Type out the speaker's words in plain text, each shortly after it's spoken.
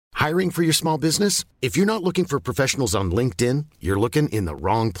Hiring for your small business? If you're not looking for professionals on LinkedIn, you're looking in the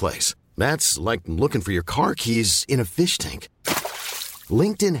wrong place. That's like looking for your car keys in a fish tank.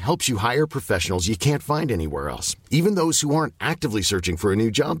 LinkedIn helps you hire professionals you can't find anywhere else, even those who aren't actively searching for a new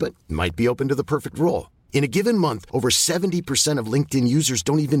job but might be open to the perfect role. In a given month, over 70% of LinkedIn users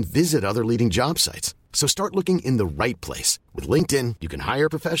don't even visit other leading job sites. So start looking in the right place. With LinkedIn, you can hire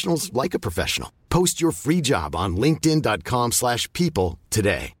professionals like a professional. Post your free job on linkedin.com/people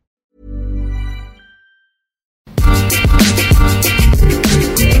today.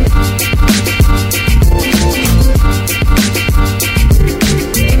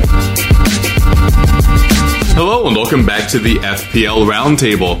 Hello and welcome back to the FPL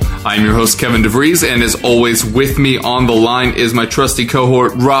Roundtable. I'm your host Kevin DeVries, and as always with me on the line is my trusty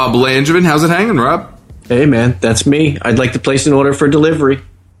cohort Rob Langevin. How's it hanging, Rob? Hey man, that's me. I'd like to place an order for delivery.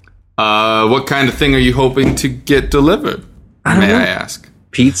 What kind of thing are you hoping to get delivered? May I ask?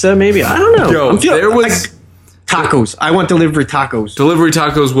 Pizza, maybe? I don't know. There was tacos. I want delivery tacos. Delivery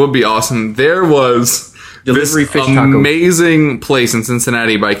tacos would be awesome. There was Delivery this fish tacos. Amazing place in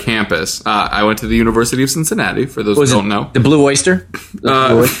Cincinnati by campus. I went to the University of Cincinnati, for those who don't know. The Blue Oyster?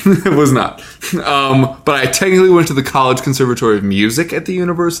 It was not. But I technically went to the College Conservatory of Music at the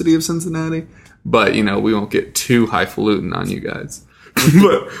University of Cincinnati. But, you know, we won't get too highfalutin on you guys.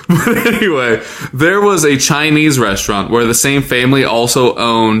 but anyway, there was a Chinese restaurant where the same family also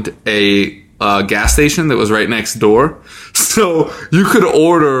owned a gas station that was right next door. So you could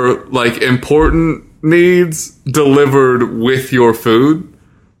order, like, important needs delivered with your food.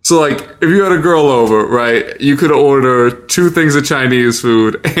 So, like, if you had a girl over, right, you could order 2 things of Chinese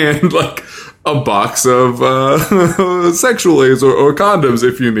food and, like, a box of sexual aids or condoms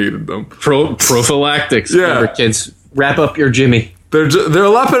if you needed them. Prophylactics. Yeah. Remember, kids, wrap up your Jimmy. They're a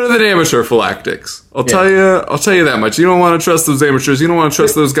lot better than amateur phylactics. I'll tell you that much. You don't want to trust those amateurs. You don't want to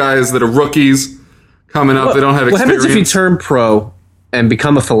trust those guys that are rookies coming up. They don't have experience. What happens if you turn pro and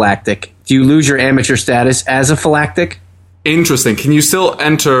become a phylactic? Do you lose your amateur status as a phylactic? Interesting. Can you still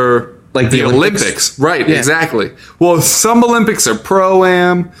enter like the Olympics? Right, yeah. Exactly. Well, some Olympics are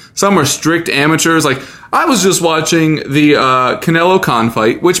pro-am, some are strict amateurs. Like, I was just watching the Canelo Khan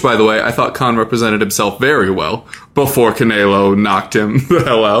fight, which, by the way, I thought Khan represented himself very well before Canelo knocked him the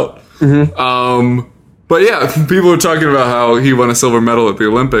hell out. Mm-hmm. But yeah, people were talking about how he won a silver medal at the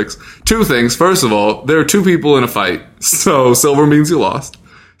Olympics. 2 things. First of all, there are 2 people in a fight, so silver means you lost.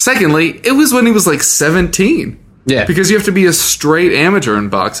 Secondly, it was when he was like 17. Yeah. Because you have to be a straight amateur in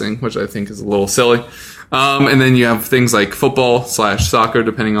boxing, which I think is a little silly. And then you have things like football/soccer,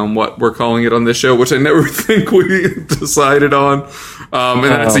 depending on what we're calling it on this show, which I never think we decided on. And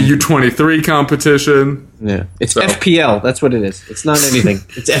then it's a U23 competition. Yeah. It's FPL. That's what it is. It's not anything.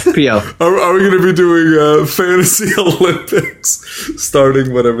 It's FPL. Are we going to be doing Fantasy Olympics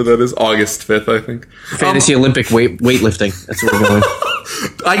starting whatever that is? August 5th, I think. Fantasy Olympic weightlifting. That's where we're going.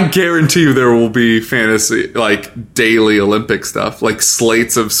 I guarantee you there will be fantasy, like, daily Olympic stuff, like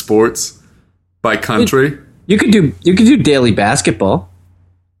slates of sports by country. You could do daily basketball.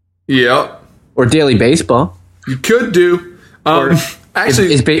 Yeah. Or daily baseball. You could do.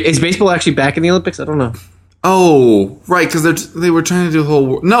 Actually, is baseball actually back in the Olympics? I don't know. Oh, right, because they were trying to do the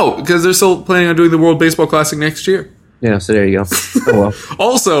whole... No, because they're still planning on doing the World Baseball Classic next year. Yeah, so there you go. Oh, well.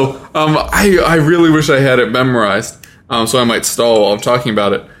 Also, I really wish I had it memorized, so I might stall while I'm talking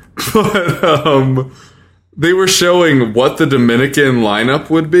about it. But they were showing what the Dominican lineup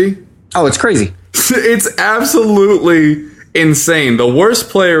would be. Oh, it's crazy. It's absolutely insane. The worst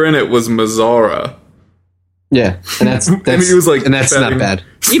player in it was Mazzara. Yeah, and that's and he was like, and that's batting, not bad.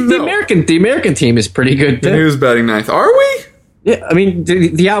 No. The American team is pretty good. And he was batting 9th. Are we? Yeah, I mean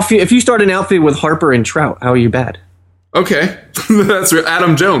the outfield. If you start an outfield with Harper and Trout, how are you bad? Okay, that's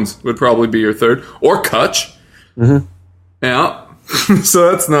Adam Jones would probably be your 3rd, or Kutch. Mm-hmm. Yeah, so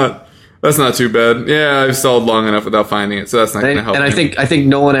that's not too bad. Yeah, I've stalled long enough without finding it, so that's not going to help. And I think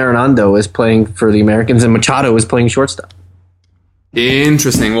Nolan Arenado is playing for the Americans, and Machado is playing shortstop.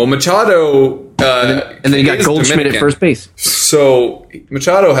 Interesting. Well, Machado, and then you got Goldschmidt Dominican at first base. So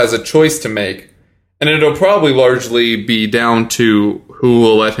Machado has a choice to make, and it'll probably largely be down to who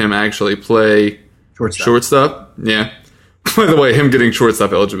will let him actually play shortstop. Yeah. By the way, him getting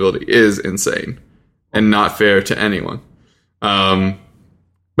shortstop eligibility is insane and not fair to anyone.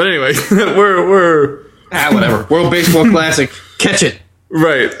 But anyway, we're whatever. World Baseball Classic. Catch it.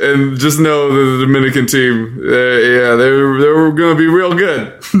 Right, and just know that the Dominican team, they're going to be real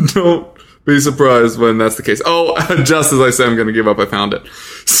good. Don't be surprised when that's the case. Oh, just as I said, I'm going to give up. I found it.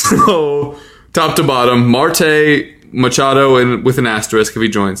 So, top to bottom, Marte, Machado, and with an asterisk if he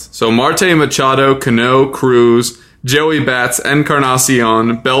joins. So, Marte, Machado, Cano, Cruz, Joey Bats,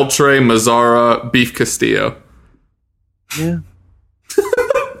 Encarnacion, Beltre, Mazzara, Beef Castillo. Yeah.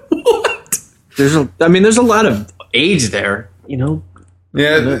 What? There's a lot of age there, you know.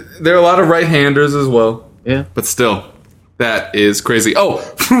 Yeah, there are a lot of right-handers as well. Yeah. But still, that is crazy. Oh,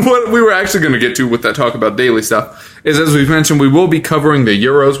 what we were actually going to get to with that talk about daily stuff is, as we've mentioned, we will be covering the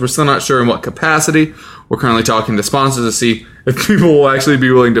Euros. We're still not sure in what capacity. We're currently talking to sponsors to see if people will actually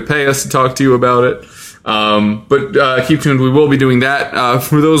be willing to pay us to talk to you about it. But keep tuned. We will be doing that.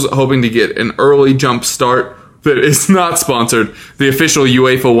 For those hoping to get an early jump start that is not sponsored, the official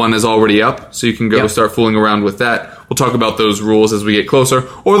UEFA one is already up, so you can go start fooling around with that. We'll talk about those rules as we get closer,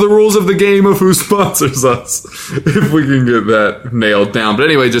 or the rules of the game of who sponsors us, if we can get that nailed down. But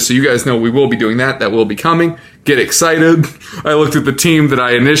anyway, just so you guys know, we will be doing that. That will be coming. Get excited. I looked at the team that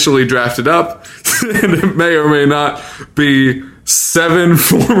I initially drafted up, and it may or may not be 7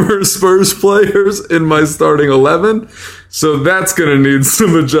 former Spurs players in my starting 11. So that's going to need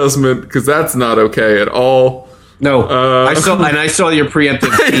some adjustment, because that's not okay at all. No, I saw your preemptive.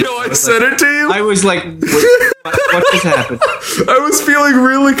 I know, I said it to you. I was like, what just happened? I was feeling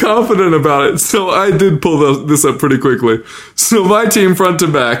really confident about it, so I did pull this up pretty quickly. So my team, front to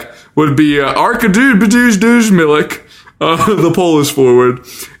back, would be Arkadiusz Milik, the Polish forward,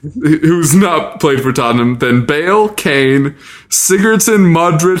 who's not played for Tottenham. Then Bale, Kane, Sigurdsson,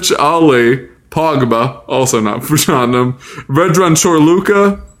 Modric, Ali, Pogba, also not for Tottenham, Vedran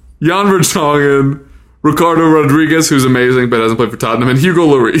Chorluka, Jan Vertonghen, Ricardo Rodriguez, who's amazing but hasn't played for Tottenham, and Hugo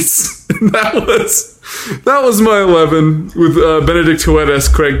Lloris. that was my 11, with Benedict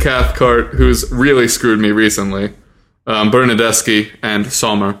Huedes, Craig Cathcart, who's really screwed me recently, Bernadeschi, and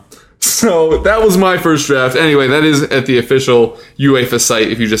Sommer. So that was my first draft. Anyway, that is at the official UEFA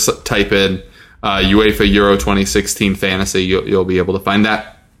site. If you just type in UEFA Euro 2016 Fantasy, you'll be able to find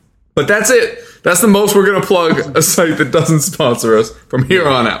that. But that's it. That's the most we're going to plug a site that doesn't sponsor us from here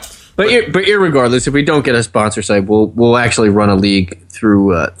on out. But irregardless, if we don't get a sponsor site, we'll actually run a league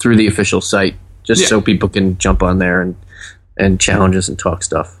through the official site, just so people can jump on there and challenge us and talk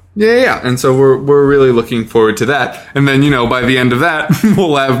stuff. Yeah. And so we're really looking forward to that. And then, by the end of that,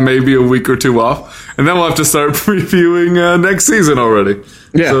 we'll have maybe a week or two off, and then we'll have to start previewing next season already.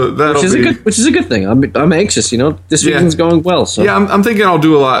 Yeah, so which is a good thing. I'm anxious. This season's going well. So yeah, I'm thinking I'll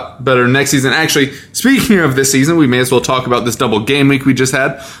do a lot better next season. Actually, speaking of this season, we may as well talk about this double game week we just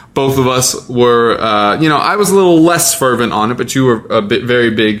had. Both of us were, I was a little less fervent on it, but you were a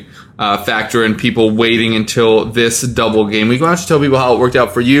very big factor in people waiting until this double game week. Why don't you tell people how it worked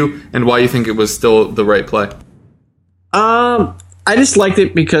out for you and why you think it was still the right play? I just liked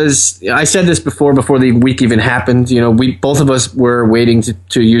it because I said this before the week even happened. We both of us were waiting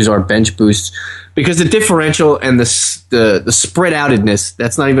to use our bench boosts because the differential and the spread outedness,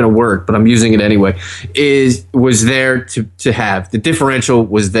 that's not even a word, but I'm using it anyway, was there to have. The differential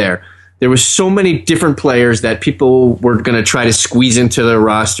was there. There were so many different players that people were going to try to squeeze into their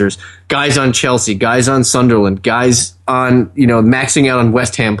rosters. Guys on Chelsea, guys on Sunderland, guys on, maxing out on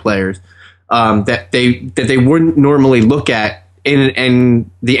West Ham players that they wouldn't normally look at in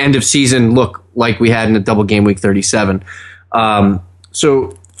the end of season look like we had in a double game week 37.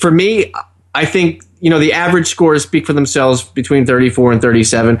 So for me, I think, the average scores speak for themselves between 34 and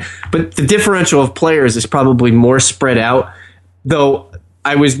 37, but the differential of players is probably more spread out, though.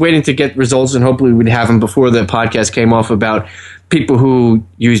 I was waiting to get results, and hopefully we'd have them before the podcast came off, about people who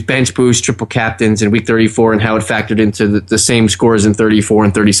use bench boost, triple captains in week 34 and how it factored into the same scores in 34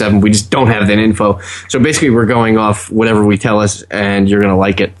 and 37. We just don't have that info. So basically we're going off whatever we tell us, and you're going to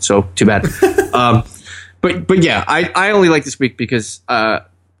like it. So too bad. But yeah, I only like this week because the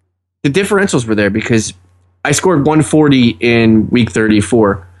differentials were there, because I scored 140 in week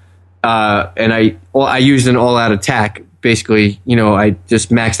 34, and I used an all-out attack. Basically, I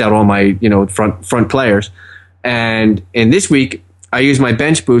just maxed out all my, front players. And in this week, I used my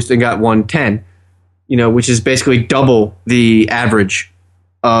bench boost and got 110, which is basically double the average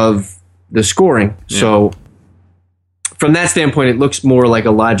of the scoring. Yeah. So from that standpoint, it looks more like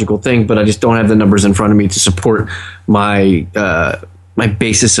a logical thing, but I just don't have the numbers in front of me to support my my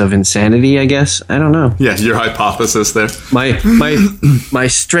basis of insanity, I guess. I don't know. Yeah, your hypothesis there. My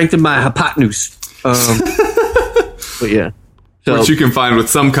strength of my hypotenuse. But yeah, so, which you can find with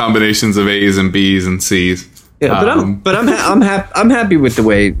some combinations of A's and B's and C's. Yeah, I'm happy with the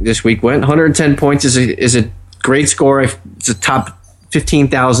way this week went. 110 points is a great score. It's a top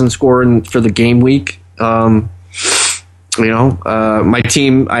 15,000 score for the game week. My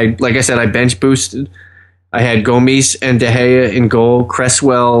team, like I said, I bench boosted. I had Gomes and De Gea in goal,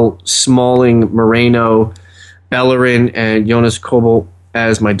 Cresswell, Smalling, Moreno, Bellerin, and Jonas Kobel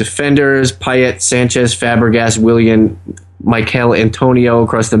as my defenders: Payet, Sanchez, Fabregas, Willian, Michael Antonio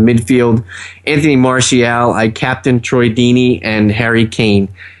across the midfield, Anthony Martial. I captained Troy Deeney and Harry Kane.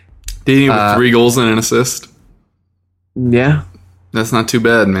 Deeney with 3 goals and an assist. Yeah. That's not too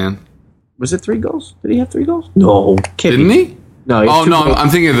bad, man. Was it 3 goals? Did he have 3 goals? No. Didn't he? No. Oh, no, I'm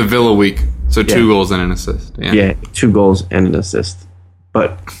thinking of the Villa week. So 2 goals and an assist. Yeah, 2 goals and an assist.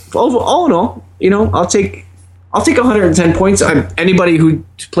 But all in all, I'll take 110 points. Anybody who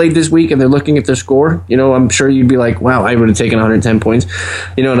played this week and they're looking at their score, I'm sure you'd be like, wow, I would have taken 110 points.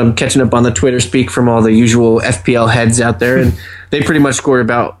 And I'm catching up on the Twitter speak from all the usual FPL heads out there, and they pretty much scored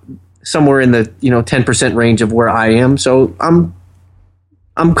about somewhere in the 10% range of where I am. So I'm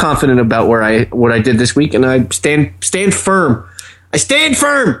confident about what I did this week, and I stand firm. I stand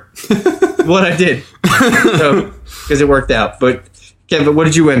firm. What I did, because it worked out. But Kevin, what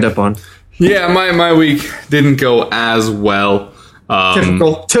did you end up on? Yeah, my week didn't go as well.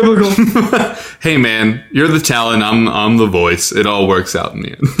 Typical. Hey man, you're the talent. I'm the voice. It all works out in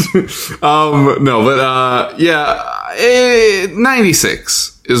the end.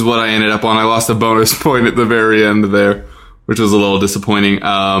 96 is what I ended up on. I lost a bonus point at the very end there, which was a little disappointing.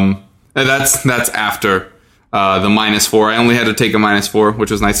 And that's after the -4. I only had to take a -4,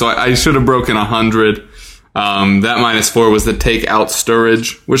 which was nice. So I should have broken 100. That -4 was the take out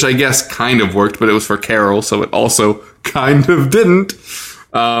Sturridge, which I guess kind of worked, but it was for Carroll, so it also kind of didn't.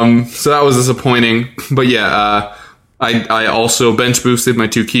 So that was disappointing. But yeah, I also bench boosted my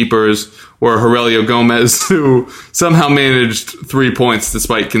 2 keepers, were Aurelio Gomez, who somehow managed 3 points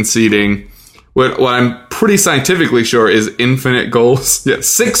despite conceding what I'm pretty scientifically sure is infinite goals. Yeah,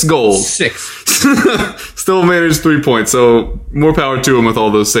 6 goals. 6. Still managed 3 points, so more power to him with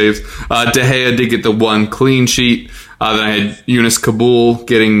all those saves. De Gea did get the 1 clean sheet. Then I had Yunus Kabul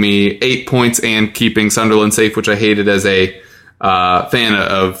getting me 8 points and keeping Sunderland safe, which I hated as a fan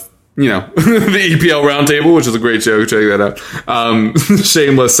of, the EPL Roundtable, which is a great show. Check that out.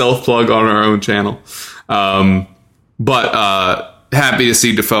 Shameless self-plug on our own channel. But happy to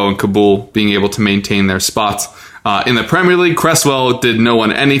see Defoe and Kabul being able to maintain their spots. In the Premier League, Cresswell did no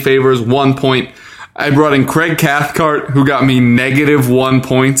one any favors. 1 point. I brought in Craig Cathcart, who got me -1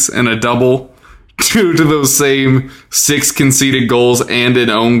 points and a double due to those same 6 conceded goals and an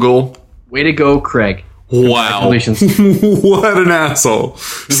own goal. Way to go, Craig. Wow. What an asshole.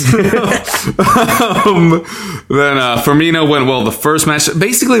 Then Firmino went well the first match.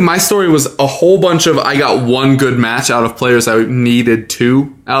 Basically, my story was a whole bunch of I got 1 good match out of players I needed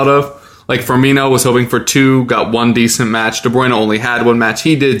 2 out of. Like Firmino was hoping for 2, got 1 decent match. De Bruyne only had 1 match.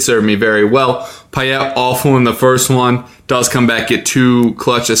 He did serve me very well. Payet awful in the first one. Does come back, get 2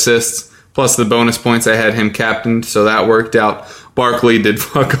 clutch assists. Plus the bonus points, I had him captained, so that worked out. Barkley did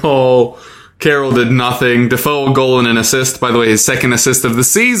fuck all. Carroll did nothing. Defoe a goal and an assist. By the way, his 2nd assist of the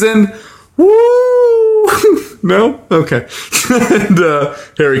season. Woo! No? Okay. And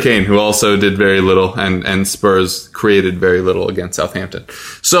Harry Kane, who also did very little, and Spurs created very little against Southampton.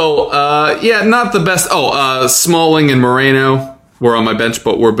 So, not the best. Smalling and Moreno were on my bench,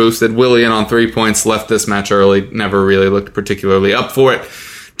 but were boosted. Willian on 3 points, left this match early. Never really looked particularly up for it.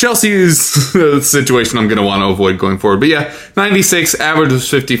 Chelsea's situation I'm going to want to avoid going forward. But yeah, 96, average was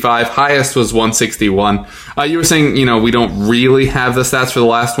 55, highest was 161. You were saying, we don't really have the stats for the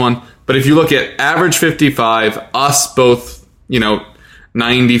last one. But if you look at average 55, us both,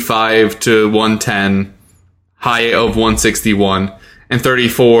 95 to 110, high of 161, and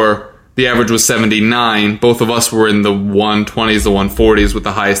 34, the average was 79. Both of us were in the 120s, the 140s, with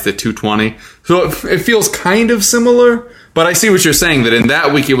the highest at 220. So it feels kind of similar. But I see what you're saying, that in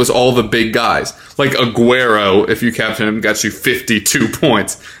that week it was all the big guys. Like Aguero, if you captain him, got you 52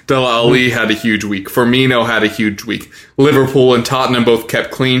 points. Dele Alli had a huge week. Firmino had a huge week. Liverpool and Tottenham both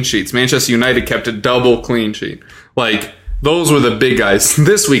kept clean sheets. Manchester United kept a double clean sheet. Like, those were the big guys.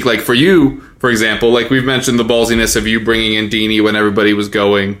 This week, like for you, for example, like we've mentioned the ballsiness of you bringing in Deeney when everybody was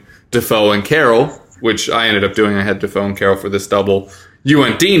going Defoe and Carroll, which I ended up doing. I had Defoe and Carroll for this double. You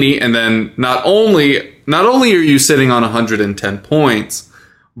went Deeney, and then not only are you sitting on 110 points,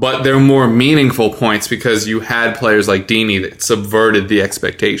 but they're more meaningful points because you had players like Deeney that subverted the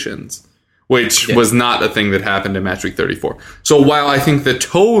expectations, which was not a thing that happened in match week 34. So while I think the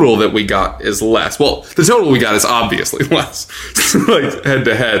total that we got is less, well, the total we got is obviously less, like head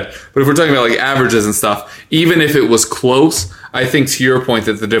to head. But if we're talking about like averages and stuff, even if it was close, I think to your point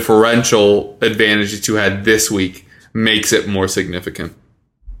that the differential advantage that you had this week makes it more significant.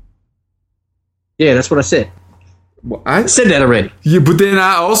 Yeah, that's what I said. Well, I said that already. Yeah, but then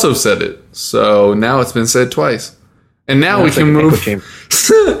I also said it. So now it's been said twice. And now we can move.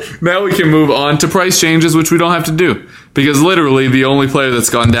 Now we can move on to price changes, which we don't have to do because literally the only player that's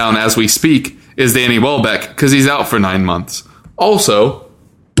gone down as we speak is Danny Welbeck because he's out for 9 months. Also,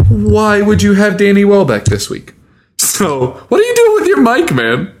 why would you have Danny Welbeck this week? So, what are you doing with your mic,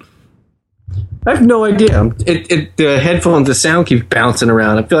 man? I have no idea. The headphones, the sound keeps bouncing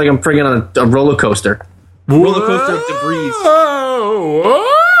around. I feel like I'm friggin' on a roller coaster. Roller coaster of debris. Whoa!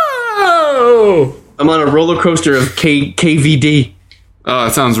 I'm on a roller coaster of KVD. Oh,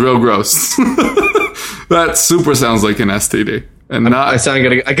 it sounds real gross. That super sounds like an STD. And I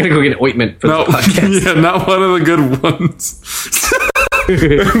gotta go get an ointment for the podcast. Yeah, not one of the good ones.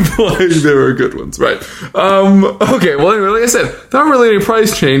 Implying there were good ones, right? Okay, well, anyway, like I said, there aren't really any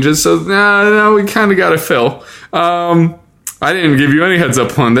price changes, so now we kind of got to fill. I didn't give you any heads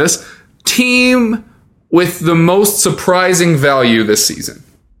up on this. Team with the most surprising value this season.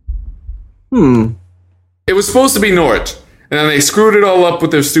 It was supposed to be Norwich, and then they screwed it all up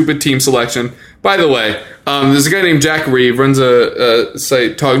with their stupid team selection. By the way, there's a guy named Jack Reeve, runs a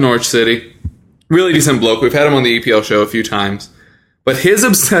site, Talk Norwich City. Really decent bloke. We've had him on the EPL show a few times. But his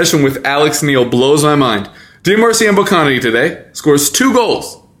obsession with Alex Neil blows my mind. Dimarcy Mbokani today scores 2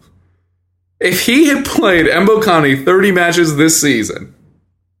 goals. If he had played Mbokani 30 matches this season,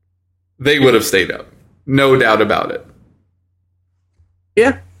 they would have stayed up. No doubt about it.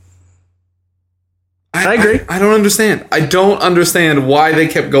 Yeah. I agree. I don't understand. I don't understand why they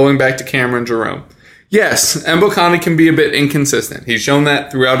kept going back to Cameron Jerome. Yes, Mbokani can be a bit inconsistent. He's shown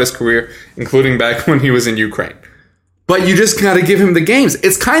that throughout his career, including back when he was in Ukraine. But you just got to give him the games.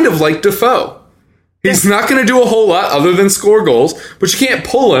 It's kind of like Defoe. He's not going to do a whole lot other than score goals, but you can't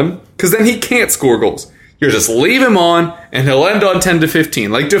pull him because then he can't score goals. You just leave him on, and he'll end on 10 to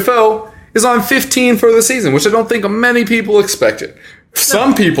 15. Like Defoe is on 15 for the season, which I don't think many people expected.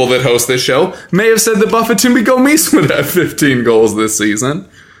 Some people that host this show may have said that Buffettimi Gomis would have 15 goals this season.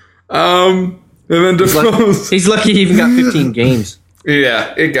 And then Defoe's... He's lucky he even got 15 games.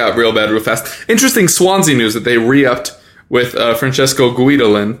 Yeah, it got real bad real fast. Interesting Swansea news that they re-upped with Francesco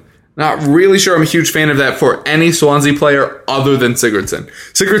Guidolin. Not really sure I'm a huge fan of that for any Swansea player other than Sigurdsson.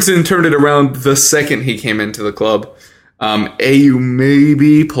 Sigurdsson turned it around the second he came into the club. AU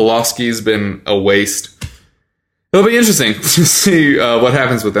maybe. Pulaski's been a waste. It'll be interesting to see what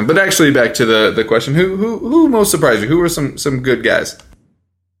happens with them. But actually, back to the question, who most surprised you? Who were some good guys?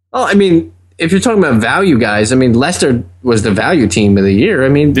 Oh, I mean, if you're talking about value guys, I mean, Leicester was the value team of the year. I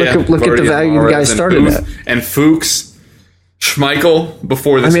mean, look at the value guys started at. And Fuchs. Schmeichel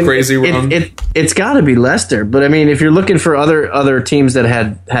before this crazy run. It's got to be Leicester, but I mean, if you're looking for other teams that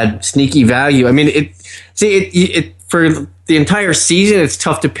had sneaky value, I mean, for the entire season, it's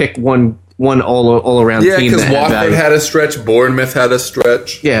tough to pick one all around team. Yeah, because Watford had a stretch, Bournemouth had a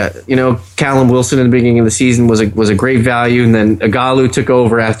stretch. Yeah, Callum Wilson in the beginning of the season was a great value, and then Agalu took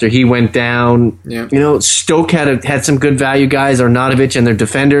over after he went down. Yeah. Stoke had some good value guys, Arnautovic and their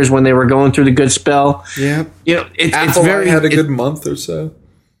defenders when they were going through the good spell. Yeah, it's very had a good month or so.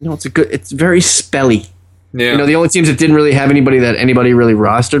 It's very spelly. Yeah. The only teams that didn't really have anybody that anybody really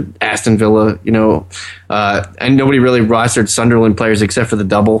rostered, Aston Villa, and nobody really rostered Sunderland players except for the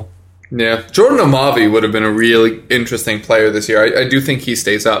double. Yeah, Jordan Amavi would have been a really interesting player this year. I do think he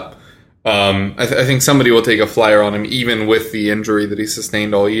stays up. I think somebody will take a flyer on him, even with the injury that he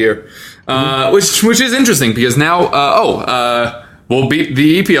sustained all year, which is interesting because now, we'll beat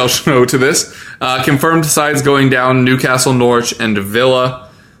the EPL show to this. Confirmed sides going down: Newcastle, Norwich, and Villa.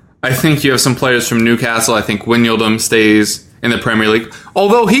 I think you have some players from Newcastle. I think Wijnaldum stays in the Premier League,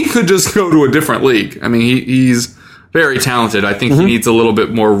 although he could just go to a different league. I mean, he's very talented. I think he needs a little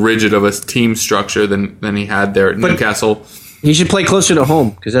bit more rigid of a team structure than he had there at Newcastle. He should play closer to home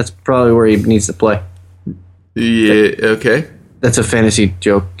because that's probably where he needs to play. Yeah, okay. That's a fantasy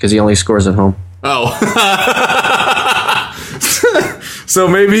joke because he only scores at home. Oh. So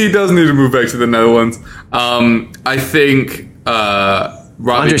maybe he does need to move back to the Netherlands. I think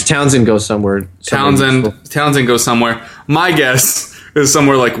Andres Townsend goes somewhere. Townsend goes somewhere. My guess is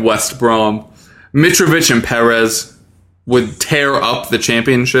somewhere like West Brom. Mitrovic and Perez would tear up the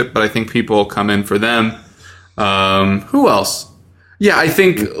championship, but I think people will come in for them. Who else? Yeah, I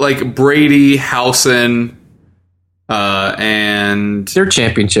think like Brady, Howson, and they're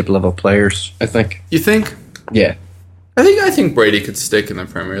championship level players. I think. You think? Yeah. I think Brady could stick in the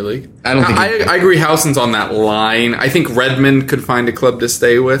Premier League. I don't think. I agree. Howson's on that line. I think Redmond could find a club to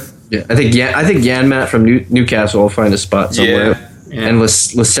stay with. Yeah, I think Janmaat from Newcastle will find a spot somewhere. Yeah. And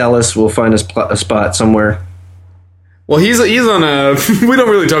Lascelles will find a spot somewhere. Well, he's on a... We don't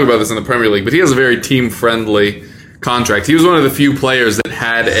really talk about this in the Premier League, but he has a very team-friendly contract. He was one of the few players that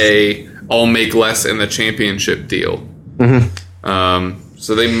had I'll make less in the championship deal. Mm-hmm.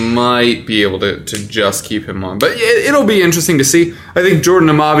 So they might be able to just keep him on. But it'll be interesting to see. I think Jordan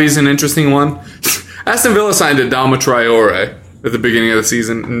Amabi's an interesting one. Aston Villa signed Adama Traore at the beginning of the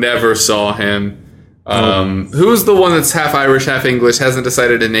season. Never saw him. Who's the one that's half Irish, half English, hasn't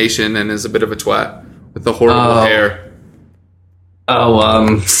decided a nation, and is a bit of a twat with the horrible hair?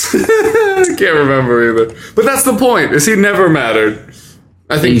 I can't remember either. But that's the point, is he never mattered.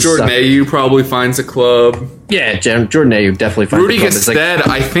 I think Jordan Ayew probably finds a club. Yeah, Jordan Ayew definitely finds Rudy a club. Gestede,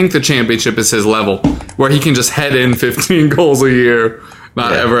 I think the championship is his level, where he can just head in 15 goals a year,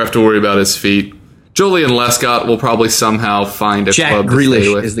 not ever have to worry about his feet. Julian Lescott will probably somehow find a club. Jack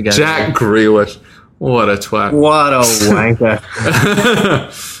Grealish is the guy. Jack Grealish. What a twat. What a wanker.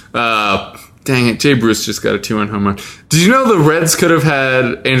 Dang it, Jay Bruce just got a 2-run home run. Did you know the Reds could have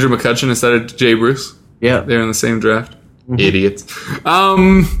had Andrew McCutcheon instead of Jay Bruce? Yeah. They're in the same draft. Mm-hmm. Idiots.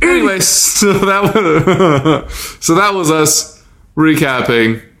 Anyway, so that was us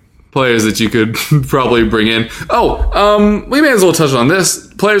recapping players that you could probably bring in. We may as well touch on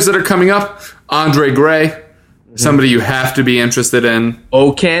this. Players that are coming up. Andre Gray, somebody you have to be interested in.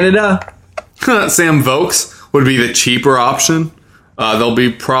 Oh, Canada. Sam Vokes would be the cheaper option. They'll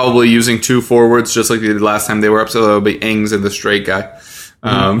be probably using 2 forwards just like they did last time they were up, so there'll be Ings and the straight guy.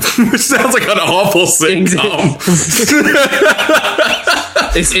 Which sounds like an awful sitcom.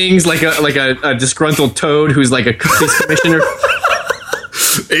 Is Ings like a disgruntled toad who's like a cookies commissioner?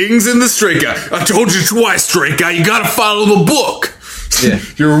 Ings and the straight guy. I told you twice, straight guy, you gotta follow the book. Yeah.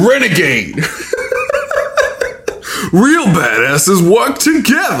 You're a renegade. Real badasses work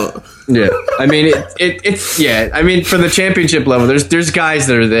together. Yeah, I mean it's I mean, for the championship level, there's guys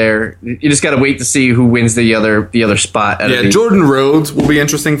that are there. You just got to wait to see who wins the other spot. Jordan Rhodes will be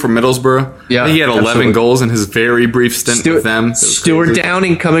interesting for Middlesbrough. Yeah, he had 11 goals in his very brief stint with them. Stuart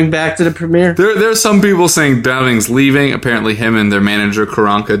Downing coming back to the Premier. There are some people saying Downing's leaving. Apparently, him and their manager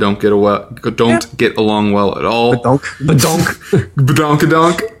Karanka don't get along well at all. Badonk.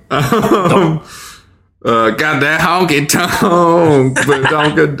 Got that honky tonk,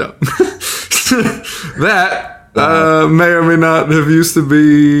 badonk. That may or may not have used to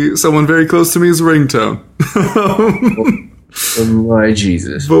be someone very close to me's ringtone. Oh my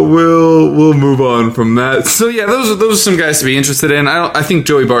Jesus! But we'll move on from that. So yeah, those are some guys to be interested in. I think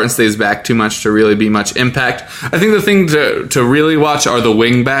Joey Barton stays back too much to really be much impact. I think the thing to really watch are the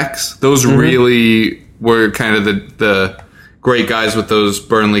wing backs. Those really were kind of the great guys with those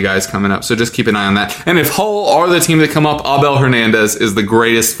Burnley guys coming up. So just keep an eye on that. And if Hull are the team that come up, Abel Hernandez is the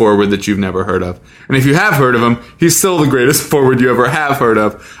greatest forward that you've never heard of. And if you have heard of him, he's still the greatest forward you ever have heard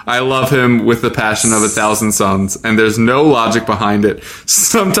of. I love him with the passion of 1,000 suns, and there's no logic behind it.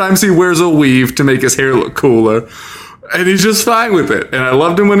 Sometimes he wears a weave to make his hair look cooler. And he's just fine with it. And I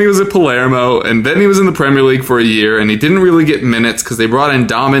loved him when he was at Palermo, and then he was in the Premier League for a year, and he didn't really get minutes because they brought in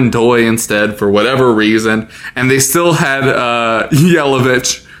Damen Doy instead for whatever reason, and they still had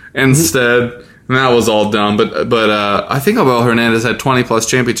Jelavic instead, and that was all dumb. But I think Abel Hernandez had 20-plus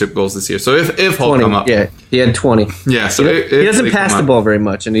championship goals this year. So if Hull come up... Yeah, he had 20. Yeah, so he doesn't pass the ball very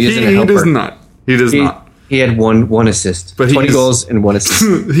much, and he isn't a helper. He does not. He does not. He had one assist. But 20 goals and 1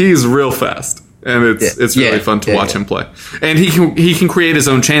 assist. He's real fast. And it's really fun to watch him play. And he can create his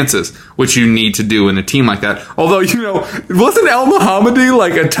own chances, which you need to do in a team like that. Although, wasn't El Mohammadi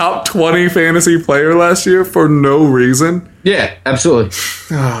like a top 20 fantasy player last year for no reason? Yeah, absolutely.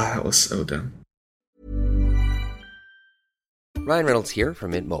 That was so dumb. Ryan Reynolds here from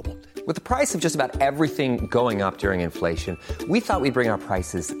Mint Mobile. With the price of just about everything going up during inflation, we thought we'd bring our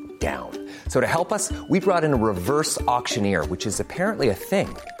prices down. So to help us, we brought in a reverse auctioneer, which is apparently a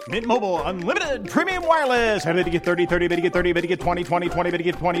thing. Mint Mobile Unlimited Premium Wireless. How to get 30, 30, bit to get 30, bit to get 20, 20, 20, bit to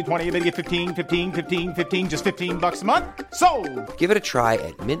get 20, 20, bit to get 15, 15, 15, 15, just $15 a month? Sold! Give it a try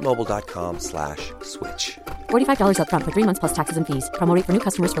at mintmobile.com/switch. $45 up front for 3 months plus taxes and fees. Promo rate for new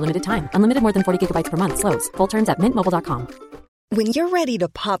customers for limited time. Unlimited more than 40 gigabytes per month. Slows full terms at mintmobile.com. When you're ready to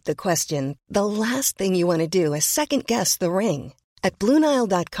pop the question, the last thing you want to do is second-guess the ring. At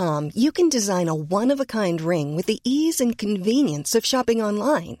BlueNile.com, you can design a one-of-a-kind ring with the ease and convenience of shopping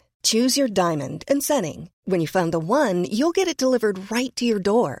online. Choose your diamond and setting. When you find the one, you'll get it delivered right to your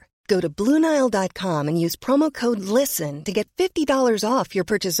door. Go to BlueNile.com and use promo code LISTEN to get $50 off your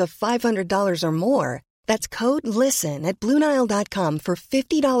purchase of $500 or more. That's code LISTEN at BlueNile.com for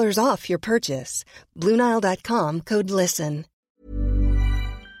 $50 off your purchase. BlueNile.com, code LISTEN.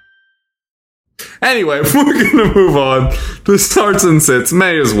 Anyway, we're going to move on to starts and sits.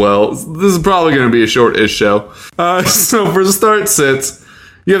 May as well. This is probably going to be a short-ish show. So for start sits,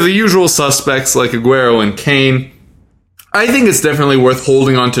 you have the usual suspects like Aguero and Kane. I think it's definitely worth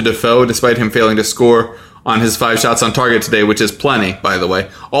holding on to Defoe despite him failing to score on his 5 shots on target today, which is plenty, by the way.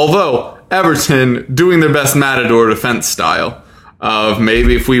 Although, Everton doing their best Matador defense style of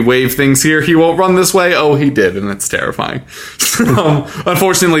maybe if we wave things here, he won't run this way. Oh, he did, and it's terrifying.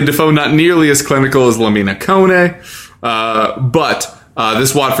 Unfortunately, Defoe not nearly as clinical as Lamina Kone, but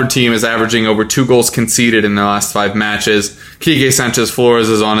this Watford team is averaging over 2 goals conceded in the last 5 matches. Quique Sanchez-Flores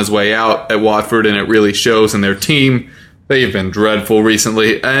is on his way out at Watford, and it really shows in their team. They've been dreadful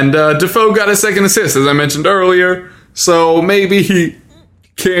recently. And Defoe got a second assist, as I mentioned earlier. So maybe he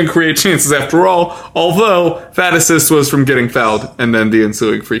can create chances after all. Although that assist was from getting fouled and then the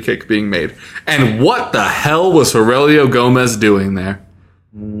ensuing free kick being made. And what the hell was Aurelio Gomez doing there?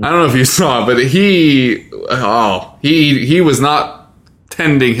 I don't know if you saw, but he was not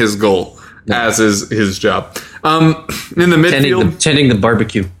tending his goal, as is his job. In the midfield, tending the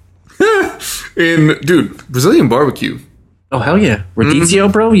barbecue. Brazilian barbecue. Oh, hell yeah.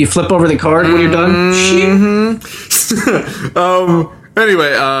 Radizio, bro? You flip over the card when you're done?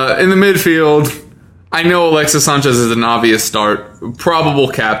 Anyway, in the midfield, I know Alexis Sanchez is an obvious start. Probable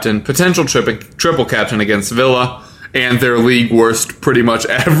captain. Potential triple captain against Villa. And their league worst pretty much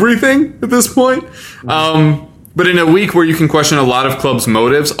everything at this point. But in a week where you can question a lot of clubs'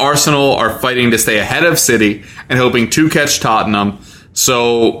 motives, Arsenal are fighting to stay ahead of City and hoping to catch Tottenham.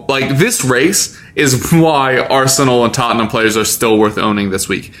 So, this race is why Arsenal and Tottenham players are still worth owning this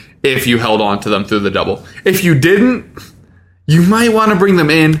week, if you held on to them through the double. If you didn't, you might want to bring them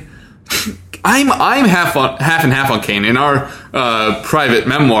in. I'm half and half on Kane. In our private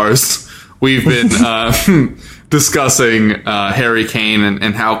memoirs, we've been discussing Harry Kane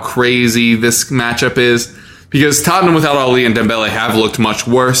and how crazy this matchup is. Because Tottenham without Ali and Dembele have looked much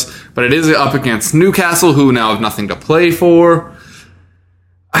worse, but it is up against Newcastle, who now have nothing to play for.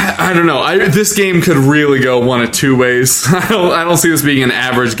 I don't know. This game could really go one of 2 ways. I don't see this being an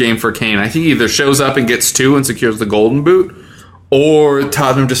average game for Kane. I think he either shows up and gets 2 and secures the golden boot, or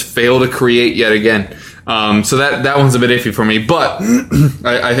Tottenham just fail to create yet again. So that one's a bit iffy for me. But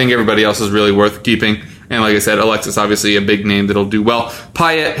I think everybody else is really worth keeping. And like I said, Alexis, obviously a big name that'll do well.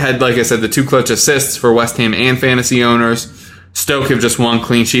 Payet had, like I said, the 2 clutch assists for West Ham and fantasy owners. Stoke have just 1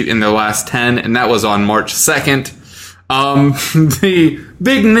 clean sheet in their last 10, and that was on March 2nd. The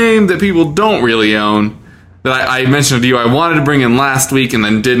big name that people don't really own, that I mentioned to you, I wanted to bring in last week and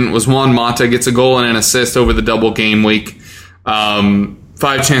then didn't, was Juan Mata. Gets a goal and an assist over the double game week.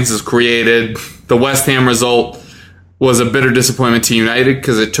 5 chances created. The West Ham result was a bitter disappointment to United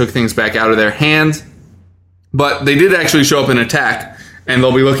because it took things back out of their hands. But they did actually show up in attack, and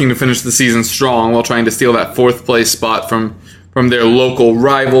they'll be looking to finish the season strong while trying to steal that 4th place spot from their local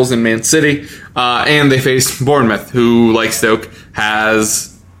rivals in Man City. And they faced Bournemouth, who, like Stoke,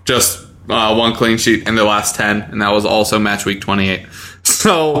 has just 1 clean sheet in their last 10, and that was also match week 28.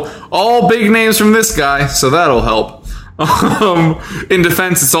 So, all big names from this guy, so that'll help. In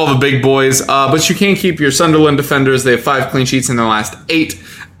defense, it's all the big boys, but you can keep your Sunderland defenders. They have 5 clean sheets in their last 8.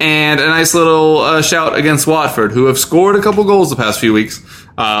 And a nice little shout against Watford, who have scored a couple goals the past few weeks,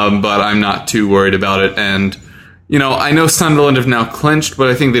 but I'm not too worried about it. And, I know Sunderland have now clinched, but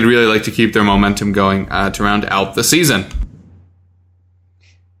I think they'd really like to keep their momentum going to round out the season.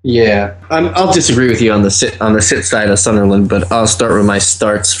 Yeah, I'll disagree with you on the sit side of Sunderland, but I'll start with my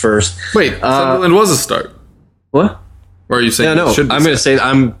starts first. Wait, Sunderland was a start. What? Or are you saying? No. I'm going to say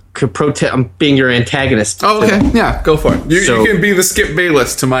I'm being your antagonist. Oh, okay. Yeah, go for it. You can be the Skip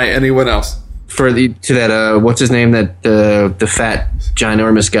Bayless to my anyone else. To that what's his name, that the fat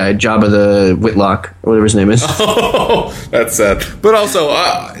ginormous guy, Jabba the Whitlock, or whatever his name is. Oh, that's sad. But also,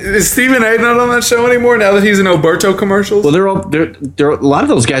 is Stephen A not on that show anymore now that he's in Oberto commercials? Well, they're a lot of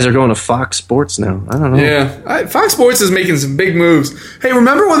those guys are going to Fox Sports now. I don't know. Yeah, Fox Sports is making some big moves. Hey,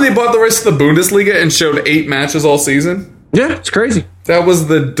 remember when they bought the rest of the Bundesliga and showed 8 matches all season? Yeah, it's crazy. That was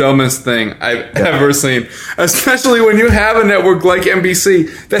the dumbest thing I've ever seen. Especially when you have a network like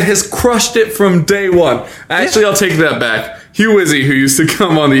NBC that has crushed it from day one. Actually, I'll take that back. Hugh Izzy, who used to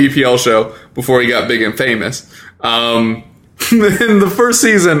come on the EPL show before he got big and famous, in the first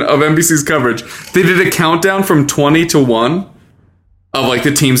season of NBC's coverage, they did a countdown from 20 to 1 of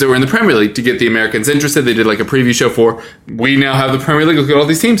the teams that were in the Premier League to get the Americans interested. They did a preview show for, we now have the Premier League, look at all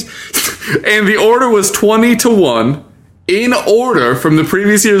these teams. And the order was 20 to 1. In order from the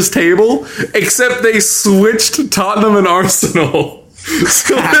previous year's table, except they switched Tottenham and Arsenal.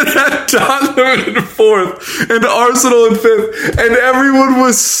 So it had Tottenham in 4th and Arsenal in 5th, and everyone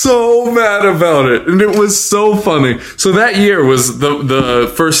was so mad about it, and it was so funny. So that year was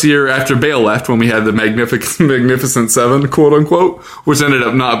the first year after Bale left, when we had the Magnificent Seven, quote unquote, which ended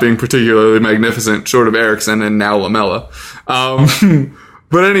up not being particularly magnificent, short of Eriksen and now Lamella.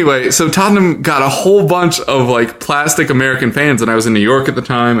 But anyway, so Tottenham got a whole bunch of like plastic American fans, and I was in New York at the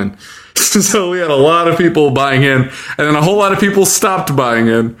time, and so we had a lot of people buying in, and then a whole lot of people stopped buying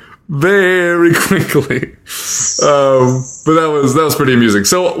in very quickly. But that was pretty amusing.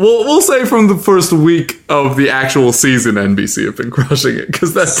 So we'll say from the first week of the actual season, NBC have been crushing it,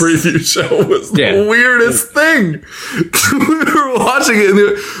 because that preview show was the weirdest thing. We were watching it, and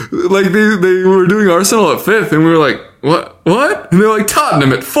they were doing Arsenal at 5th, and we were like, what? And they're like,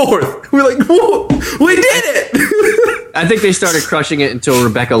 Tottenham at 4th. We're like, whoa, we did it! I think they started crushing it until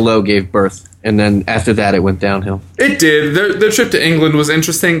Rebecca Lowe gave birth. And then after that, it went downhill. It did. Their trip to England was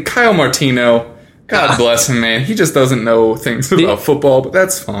interesting. Kyle Martino, God bless him, man. He just doesn't know things about football, but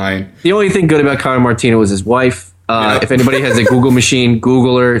that's fine. The only thing good about Kyle Martino was his wife. If anybody has a Google machine,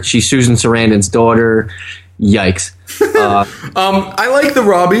 Google her. She's Susan Sarandon's daughter. Yikes. I like the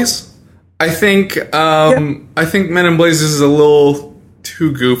Robbies. I think Men in Blazers is a little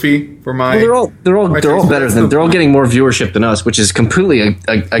too goofy for my. Well, they're all better than. They're all getting more viewership than us, which is completely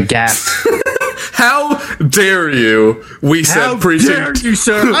a gap. How dare you? We said preaching. How dare you,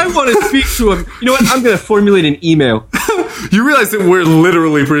 sir? I want to speak to him. You know what? I'm going to formulate an email. You realize that we're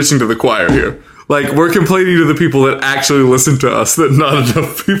literally preaching to the choir here. Like, we're complaining to the people that actually listen to us, that not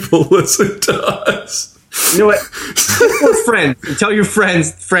enough people listen to us. You know what? Tell friends, and tell your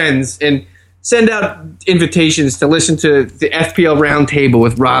friends, and send out invitations to listen to the FPL Roundtable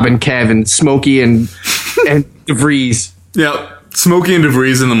with Rob and Kevin, Smokey and DeVries. Yep, Smokey and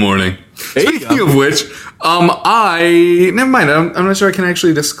DeVries in the morning. Speaking of which, never mind. I'm not sure I can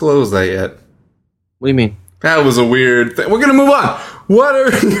actually disclose that yet. What do you mean? That was a weird thing. We're gonna move on. What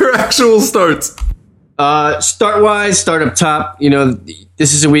are your actual starts? Start up top. You know,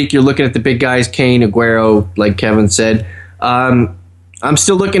 this is a week you're looking at the big guys, Kane, Aguero, like Kevin said. I'm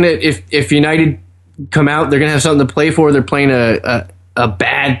still looking at if United come out, they're gonna have something to play for. They're playing a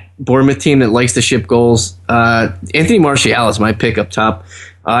bad Bournemouth team that likes to ship goals. Anthony Martial is my pick up top.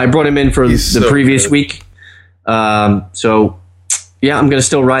 I brought him in for the previous week. So yeah, I'm gonna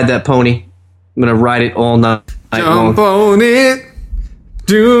still ride that pony. I'm gonna ride it all night long. Jump on it,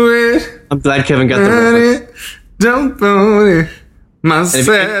 do it. I'm glad Kevin got the reference. Jump on it, my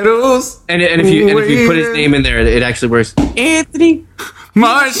saddles. And if you put his name in there, it actually works. Anthony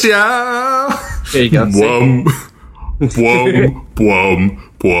Martial. There you go. Whum, whum, whum,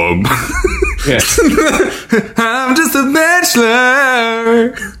 whum. Yeah. I'm just a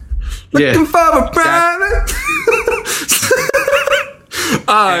bachelor. Looking for a bride.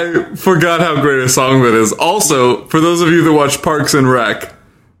 I forgot how great a song that is. Also, for those of you that watch Parks and Rec,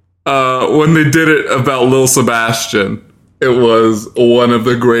 when they did it about Lil Sebastian, it was one of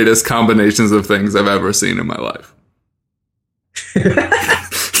the greatest combinations of things I've ever seen in my life.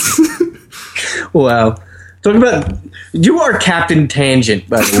 Wow. Talk about... You are Captain Tangent,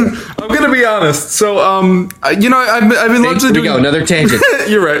 by the way. I'm going to be honest. So, I've been largely doing... another tangent.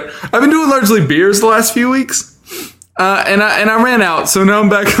 You're right. I've been doing largely beers the last few weeks. And I ran out, so now I'm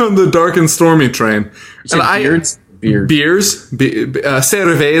back on the dark and stormy train. Beards? Beers.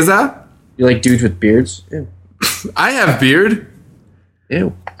 Cerveza. You like dudes with beards? Ew. I have beard.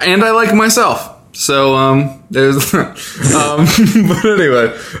 Ew. And I like myself. So, there's... but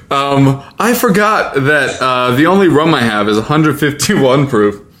anyway, I forgot that the only rum I have is 151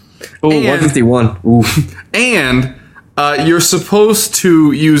 proof. Oh, 151. Ooh. And you're supposed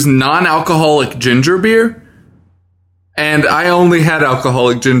to use non-alcoholic ginger beer. And I only had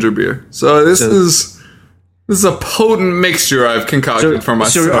alcoholic ginger beer. So this is a potent mixture I've concocted for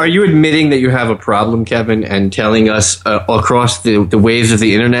myself. So are you admitting that you have a problem, Kevin, and telling us across the waves of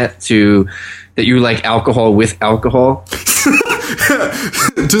the internet that you like alcohol with alcohol?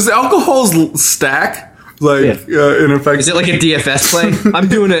 Does alcohol stack? In effect, is it like a DFS play? I'm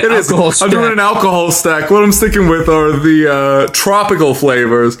doing an alcohol stack. I'm doing an alcohol stack. What I'm sticking with are the tropical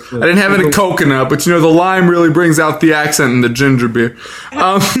flavors. I didn't have any coconut, but the lime really brings out the accent in the ginger beer.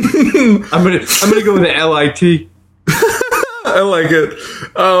 I'm gonna go with the LIT. I like it.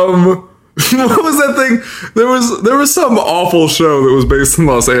 What was that thing? There was some awful show that was based in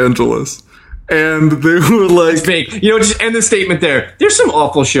Los Angeles. And they were like... It's fake. Just end the statement there. There's some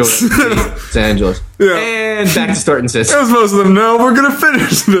awful shows in Los Angeles. Yeah. And back to starting sis. It was most of them. No, we're going to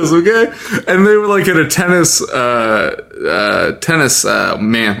finish this, okay? And they were like at a tennis,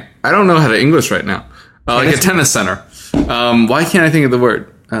 man. I don't know how to English right now. Like a tennis center. Why can't I think of the word?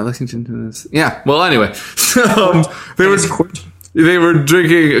 Lexington Tennis. Yeah, well, anyway. They were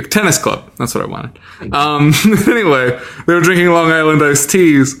drinking a tennis club. That's what I wanted. Anyway, they were drinking Long Island iced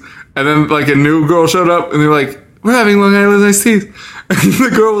teas. And then, like, a new girl showed up, and they were like, we're having Long Island iced teas. And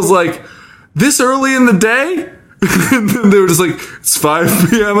the girl was like, this early in the day? And then they were just like, it's 5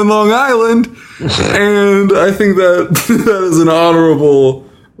 p.m. in Long Island. And I think that is an honorable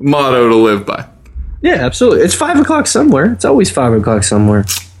motto to live by. Yeah, absolutely. It's 5 o'clock somewhere. It's always 5 o'clock somewhere.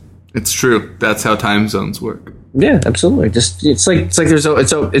 It's true. That's how time zones work. Yeah, absolutely. Just it's like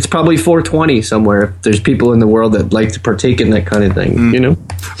it's probably 4:20 somewhere. There's people in the world that like to partake in that kind of thing, you know.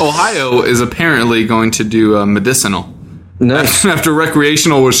 Ohio is apparently going to do medicinal. Nice. After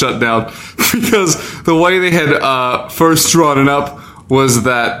recreational was shut down, because the way they had first drawn it up was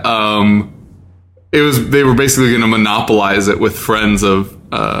that they were basically going to monopolize it with friends of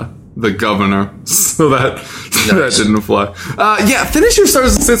the governor, so that didn't fly. Yeah, finish your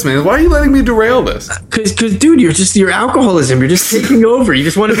stars and sits, man. Why are you letting me derail this? Because, dude, your alcoholism. You're just taking over. You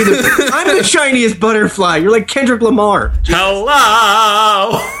just want to be I'm the shiniest butterfly. You're like Kendrick Lamar.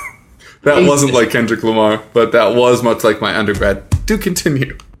 Hello. That wasn't like Kendrick Lamar, but that was much like my undergrad. Do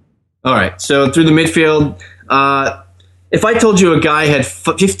continue. All right. So through the midfield, if I told you a guy had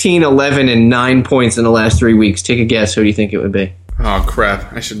 15, 11, and 9 points in the last 3 weeks, take a guess. Who do you think it would be? Oh,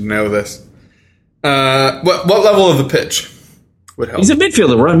 crap. I should know this. What level of the pitch would help? He's a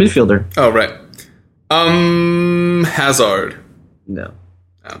midfielder. We're on midfielder. Oh, right. Hazard. No.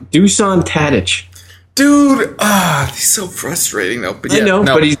 Dusan Tadic. Dude, he's so frustrating though. But yeah, I know,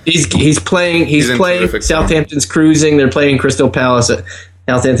 but he's playing. He's playing. Southampton's cruising. They're playing Crystal Palace at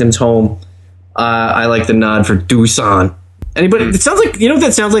Southampton's home. I like the nod for Dusan. Anybody? It sounds like, you know what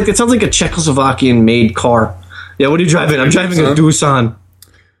that sounds like? It sounds like a Czechoslovakian-made car. Yeah, what are you driving? I'm driving a Doosan.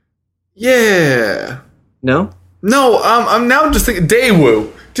 Yeah. No? No, I'm now just thinking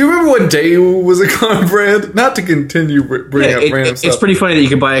Daewoo. Do you remember when Daewoo was a car brand? Not to continue bringing up random stuff. It's pretty funny that you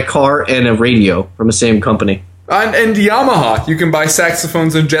can buy a car and a radio from the same company. And Yamaha. You can buy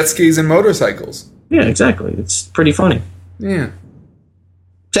saxophones and jet skis and motorcycles. Yeah, exactly. It's pretty funny. Yeah.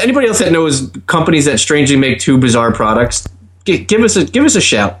 To anybody else that knows companies that strangely make two bizarre products, give us a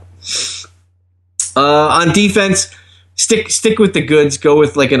shout. On defense, stick with the goods. Go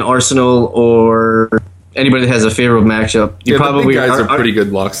with like an Arsenal or anybody that has a favorable matchup. The big guys are pretty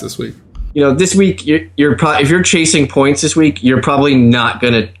good locks this week. You know, this week you're if you're chasing points this week, you're probably not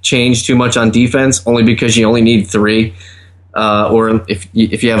going to change too much on defense, only because you only need 3. Or if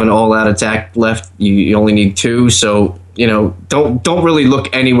you have an all-out attack left, you only need 2. So, you know, don't really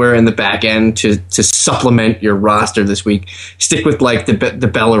look anywhere in the back end to supplement your roster this week. Stick with like the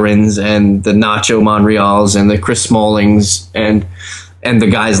Bellerins and the Nacho Monreals and the Chris Smallings and the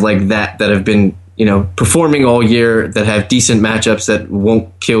guys like that have been, you know, performing all year, that have decent matchups that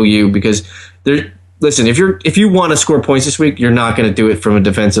won't kill you, because listen, if you want to score points this week, you're not going to do it from a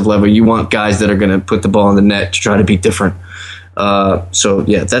defensive level. You want guys that are going to put the ball in the net to try to be different. So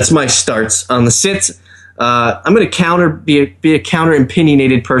yeah, that's my starts on the sits. I'm going to be a counter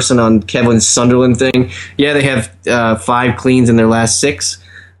opinionated person on Kevin's Sunderland thing. Yeah, they have 5 cleans in their last 6,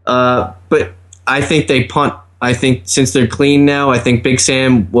 but I think they punt. I think since they're clean now, I think Big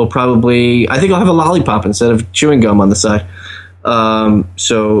Sam will I think I'll have a lollipop instead of chewing gum on the side.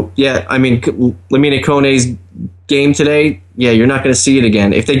 So yeah, I mean, Lamine Kone's game today, yeah, you're not going to see it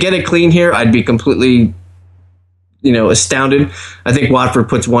again. If they get it clean here, I'd be completely, you know, astounded. I think Watford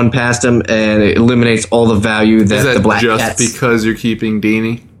puts one past them, and it eliminates all the value that the Black just Cats. Because you're keeping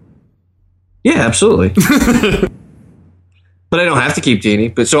Deeney? Yeah, absolutely. But I don't have to keep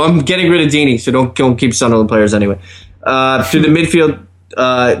Deeney. But so I'm getting rid of Deeney. So don't keep Sunderland players anyway. Through the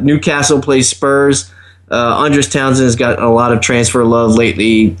midfield, Newcastle plays Spurs. Andres Townsend has got a lot of transfer love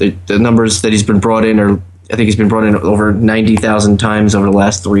lately. The numbers that he's been brought in I think he's been brought in over 90,000 times over the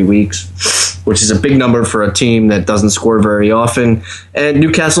last 3 weeks, which is a big number for a team that doesn't score very often. And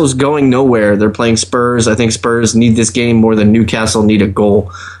Newcastle's going nowhere. They're playing Spurs. I think Spurs need this game more than Newcastle need a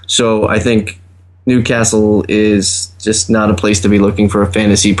goal. So I think Newcastle is just not a place to be looking for a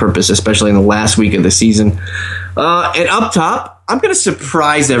fantasy purpose, especially in the last week of the season. And up top, I'm going to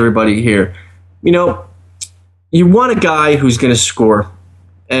surprise everybody here. You know, you want a guy who's going to score,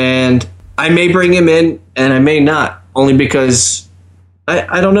 and I may bring him in, and I may not, only because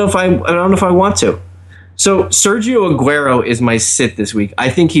I don't know if I want to. So Sergio Aguero is my sit this week. I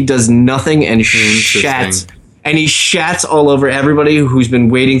think he does nothing and shats, and he shats all over everybody who's been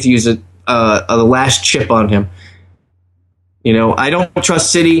waiting to use the last chip on him. You know, I don't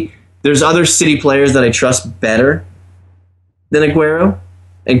trust City. There's other City players that I trust better than Aguero.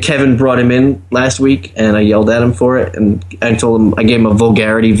 And Kevin brought him in last week, and I yelled at him for it. And I told him, I gave him a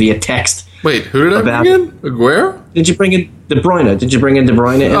vulgarity via text. Wait, who did I bring in? Aguero? Did you bring in De Bruyne? Did you bring in De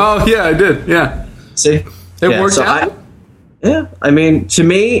Bruyne? Oh, yeah, I did. Yeah. See? It worked out? I mean, to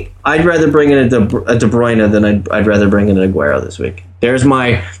me, I'd rather bring in a De Bruyne than I'd rather bring in an Aguero this week. There's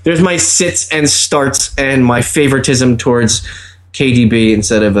my sits and starts and my favoritism towards KDB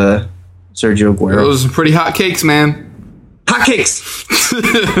instead of Sergio Aguero. Those are pretty hot cakes, man. Hot cakes. Get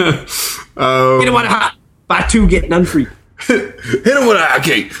them on hot. Buy 2 get none free. Hit him with a hot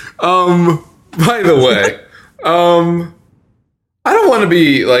cake. By the way, I don't want to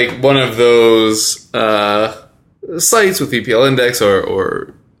be like one of those sites with EPL Index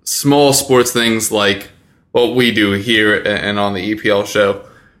or small sports things like what we do here and on the EPL show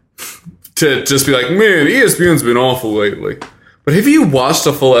to just be like, man, ESPN's been awful lately. But have you watched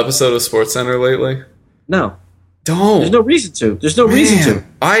a full episode of SportsCenter lately? No. Don't. There's no reason to. There's no reason to.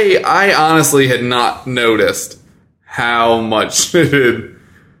 I honestly had not noticed how much it did.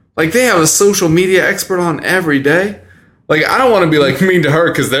 Like, they have a social media expert on every day. Like, I don't want to be, like, mean to her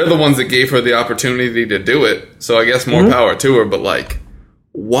because they're the ones that gave her the opportunity to do it. So I guess more power to her. But, like,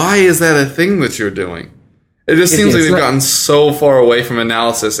 why is that a thing that you're doing? It just seems like they've gotten so far away from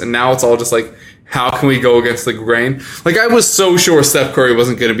analysis. And now it's all just like, how can we go against the grain? Like, I was so sure Steph Curry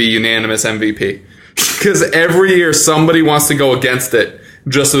wasn't going to be unanimous MVP. Because every year somebody wants to go against it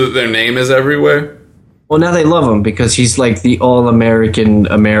just so that their name is everywhere. Well, now they love him because he's like the all-American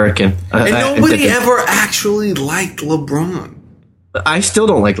American. And nobody ever actually liked LeBron. I still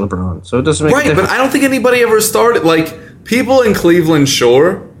don't like LeBron, so it doesn't make a difference. Right, but I don't think anybody ever started. Like, people in Cleveland,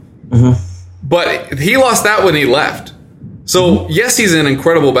 sure. But he lost that when he left. So, yes, he's an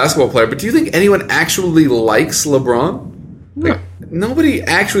incredible basketball player, but do you think anyone actually likes LeBron? Like, nobody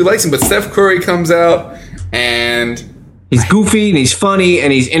actually likes him, but Steph Curry comes out and he's goofy and he's funny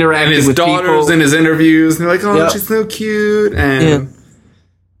and he's interacting with people. And his daughter's in his interviews and they're like, oh, she's so cute. And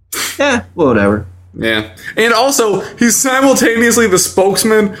yeah, whatever. Yeah. And also, he's simultaneously the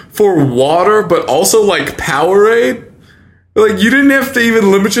spokesman for water, but also like Powerade. Like, you didn't have to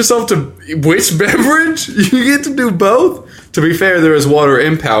even limit yourself to which beverage. You get to do both. To be fair, there is water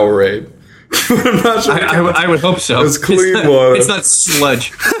in Powerade. But I'm not sure. I would hope so. It's clean water. It's not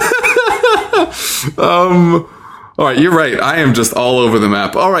sludge. All right, you're right. I am just all over the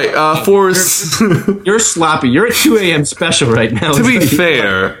map. All right, Forrest. You're sloppy. You're a 2 a.m. special right now. To be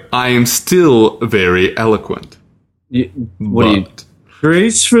fair, I am still very eloquent. What are you?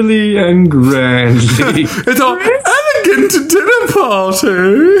 Gracefully and grandly. It's all elegant dinner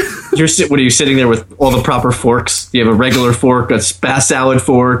party. What are you sitting there with all the proper forks? Do you have a regular fork, a salad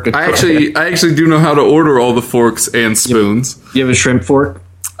fork? I actually do know how to order all the forks and spoons. You have a shrimp fork?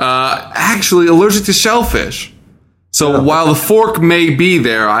 Actually, allergic to shellfish. So while the fork may be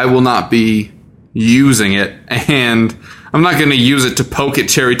there, I will not be using it, and I'm not going to use it to poke at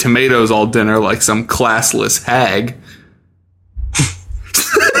cherry tomatoes all dinner like some classless hag.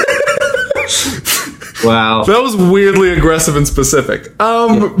 Wow. That was weirdly aggressive and specific.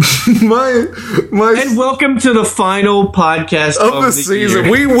 And welcome to the final podcast of the season.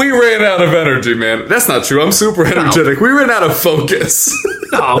 We ran out of energy, man. That's not true. I'm super energetic. We ran out of focus.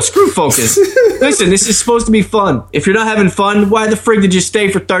 No, screw focus. Listen, this is supposed to be fun. If you're not having fun, why the frig did you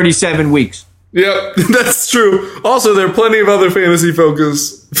stay for 37 weeks? Yep, that's true. Also, there are plenty of other fantasy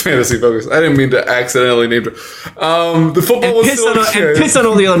focus. I didn't mean to accidentally name it. The football was still okay. And piss on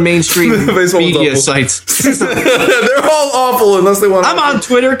all the other mainstream media sites. They're all awful unless they want. I'm on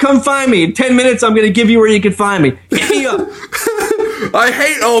Twitter. Come find me. In 10 minutes, I'm going to give you where you can find me. Hit me up. I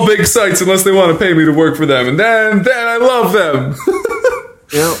hate all big sites unless they want to pay me to work for them, and then I love them.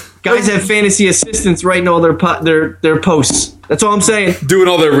 Guys have fantasy assistants writing all their posts. That's all I'm saying. Doing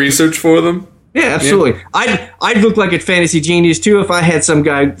all their research for them. Yeah, absolutely. Yeah. I'd look like a fantasy genius too if I had some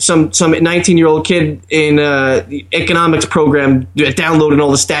guy, some 19-year-old kid in the economics program downloading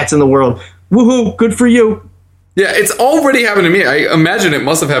all the stats in the world. Woohoo! Good for you. Yeah, it's already happened to me. I imagine it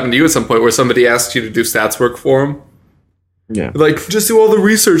must have happened to you at some point where somebody asked you to do stats work for them. Yeah. Like, just do all the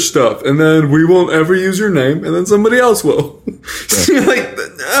research stuff, and then we won't ever use your name, and then somebody else will. Yeah. You're like,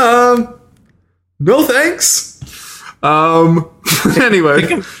 no thanks.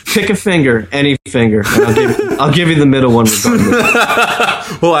 Anyway. Pick a finger, any finger. And I'll give you the middle one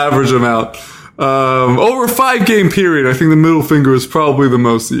regardless. We'll average them out. Over a 5-game period, I think the middle finger is probably the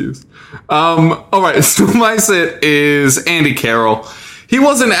most used. Alright, so my sit is Andy Carroll. He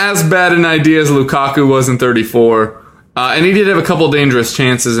wasn't as bad an idea as Lukaku was in 34. And he did have a couple dangerous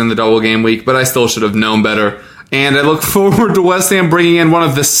chances in the double game week, but I still should have known better. And I look forward to West Ham bringing in one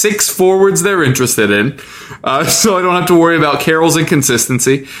of the 6 forwards they're interested in. So I don't have to worry about Carroll's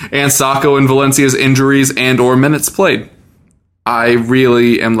inconsistency and Sakho and Valencia's injuries and or minutes played. I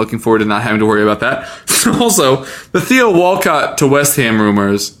really am looking forward to not having to worry about that. Also, the Theo Walcott to West Ham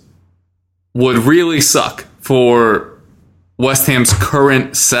rumors would really suck for West Ham's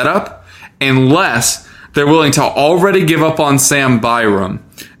current setup unless they're willing to already give up on Sam Byram,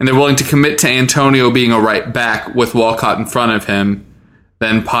 and they're willing to commit to Antonio being a right back with Walcott in front of him,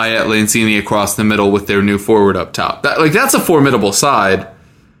 then Payet, Lanzini across the middle with their new forward up top. That's a formidable side.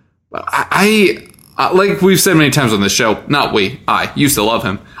 I like we've said many times on this show, I used to love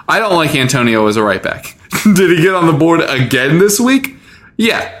him. I don't like Antonio as a right back. Did he get on the board again this week?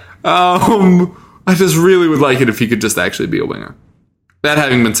 Yeah. I just really would like it if he could just actually be a winger. That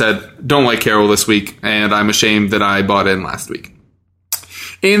having been said, don't like Carroll this week, and I'm ashamed that I bought in last week.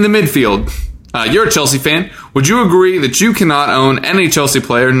 In the midfield, you're a Chelsea fan. Would you agree that you cannot own any Chelsea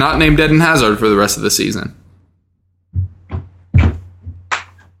player not named Eden Hazard for the rest of the season?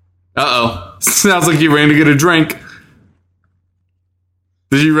 Uh-oh. Sounds like you ran to get a drink.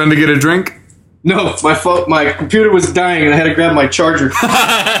 Did you run to get a drink? No, my computer was dying and I had to grab my charger.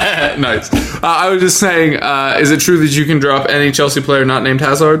 Nice. I was just saying, is it true that you can drop any Chelsea player not named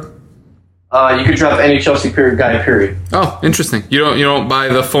Hazard? You could drop any Chelsea guy, period. Oh, interesting. You don't buy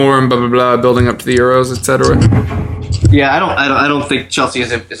the form, blah blah blah, building up to the Euros, etc. Yeah, I don't think Chelsea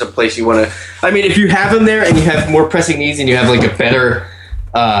is a place you want to. I mean, if you have him there and you have more pressing needs and you have like a better,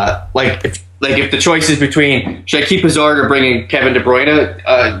 if the choice is between should I keep Hazard or bring in Kevin De Bruyne,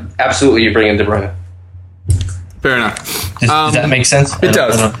 absolutely you bring in De Bruyne. Fair enough. Does that make sense? It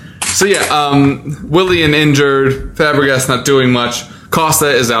does. So yeah, Willian injured, Fabregas not doing much, Costa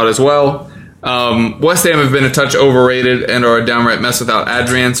is out as well. West Ham have been a touch overrated and are a downright mess without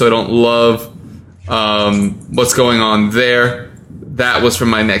Adrian, so I don't love what's going on there. That was from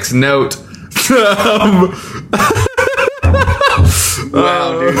my next note.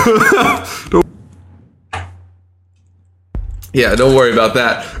 Wow, dude. Yeah, don't worry about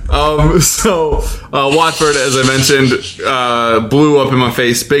that. Watford, as I mentioned, blew up in my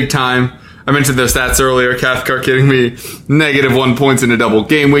face big time. I mentioned their stats earlier. Cathcart getting me -1 points in a double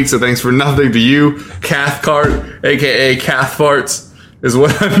game week, so thanks for nothing to you. Cathcart, a.k.a. Cathfarts, is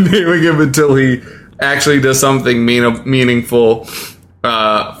what I'm naming him until he actually does something meaningful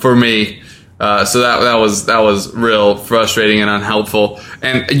for me. So that was real frustrating and unhelpful.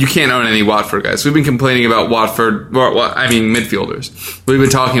 And you can't own any Watford guys. We've been complaining about Watford, midfielders. We've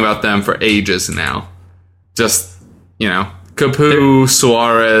been talking about them for ages now. Just, Capu,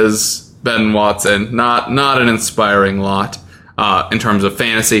 Suarez, Ben Watson, not an inspiring lot in terms of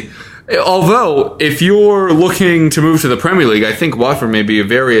fantasy. Although, if you're looking to move to the Premier League, I think Watford may be a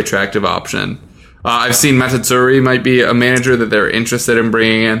very attractive option. I've seen Matatsuri might be a manager that they're interested in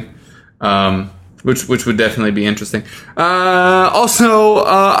bringing in. Which would definitely be interesting. Also,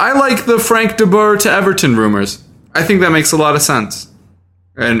 I like the Frank de Boer to Everton rumors. I think that makes a lot of sense.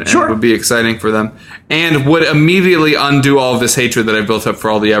 And would be exciting for them. And would immediately undo all of this hatred that I've built up for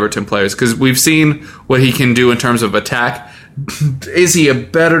all the Everton players. Because we've seen what he can do in terms of attack. Is he a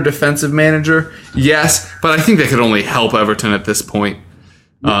better defensive manager? Yes. But I think that could only help Everton at this point.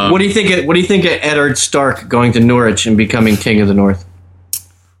 What do you think of Eddard Stark going to Norwich and becoming King of the North?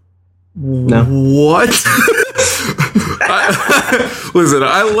 No. What? Listen,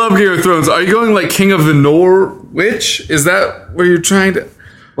 I love Game of Thrones. Are you going like King of the Norwich? Is that where you're trying to?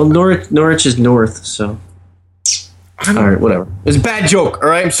 Well, Norwich is north, so. All right, whatever. It's a bad joke. All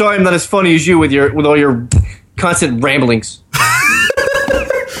right, I'm sorry I'm not as funny as you with all your constant ramblings.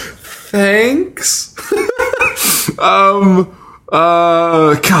 Thanks.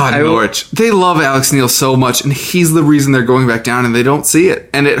 Norwich. They love Alex Neil so much, and he's the reason they're going back down, and they don't see it.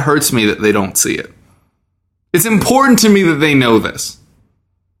 And it hurts me that they don't see it. It's important to me that they know this.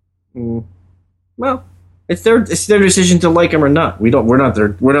 Well, it's their decision to like him or not. We're not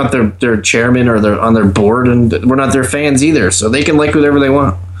their chairman or on their board, and we're not their fans either. So they can like whatever they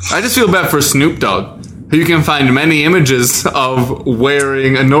want. I just feel bad for Snoop Dogg, who you can find many images of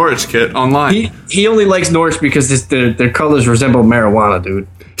wearing a Norwich kit online. He only likes Norwich because their colors resemble marijuana, dude.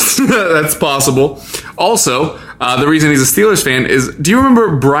 That's possible. Also, the reason he's a Steelers fan is, do you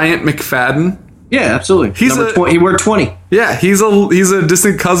remember Bryant McFadden? Yeah, absolutely. He wore 20. Yeah, he's a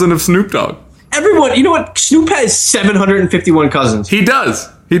distant cousin of Snoop Dogg. Everyone, you know what? Snoop has 751 cousins. He does.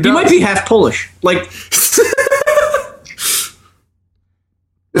 He might be half Polish.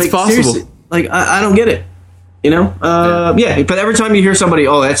 It's possible. I don't get it. Yeah. But every time you hear somebody,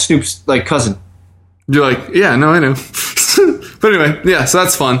 oh, that's Snoop's cousin. You're like, yeah, no, I know. But anyway, yeah, so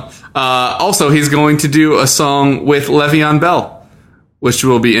that's fun. Also, he's going to do a song with Le'Veon Bell, which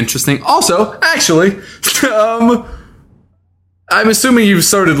will be interesting. Also, actually, I'm assuming you've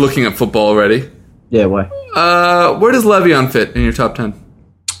started looking at football already. Yeah, why? Where does Le'Veon fit in your top 10?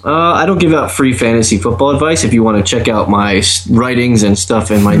 I don't give out free fantasy football advice. If you want to check out my writings and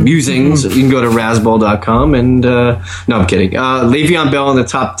stuff and my musings, you can go to razzball.com. And no, I'm kidding. Le'Veon Bell in the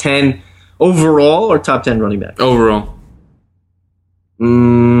top 10. Overall or top 10 running back? Overall.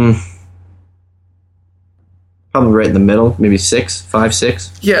 Probably right in the middle, maybe 5,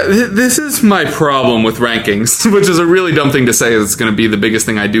 6. Yeah, this is my problem with rankings, which is a really dumb thing to say. It's going to be the biggest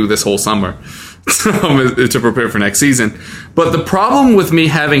thing I do this whole summer to prepare for next season. But the problem with me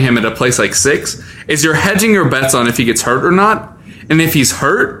having him at a place like 6 is you're hedging your bets on if he gets hurt or not. And if he's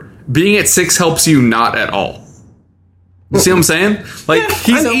hurt, being at 6 helps you not at all. You see what I'm saying? Like,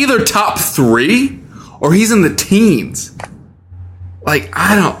 he's either top 3 or he's in the teens. Like,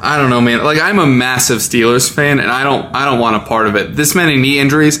 I don't know, man. Like, I'm a massive Steelers fan, and I don't want a part of it. This many knee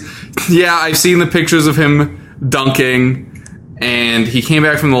injuries. Yeah, I've seen the pictures of him dunking, and he came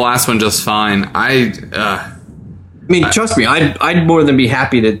back from the last one just fine. I mean, trust me, I'd more than be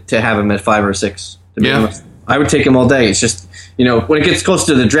happy to have him at 5 or 6. To be honest, I would take him all day. It's just, when it gets close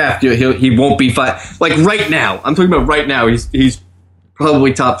to the draft, he won't be 5. Like right now, I'm talking about right now. He's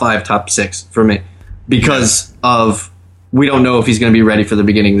probably top 5, top 6 for me because of. We don't know if he's going to be ready for the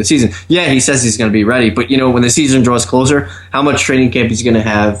beginning of the season. Yeah, he says he's going to be ready, but when the season draws closer, how much training camp he's going to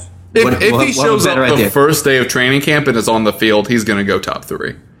have? If he shows up the first day of training camp and is on the field, he's going to go top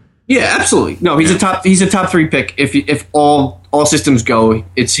 3. Yeah, absolutely. No, he's a top 3 pick. If all systems go,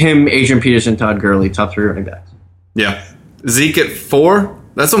 it's him, Adrian Peterson, Todd Gurley, top 3 running backs. Yeah, Zeke at 4.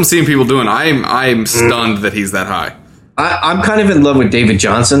 That's what I'm seeing people doing. I'm stunned that he's that high. I'm kind of in love with David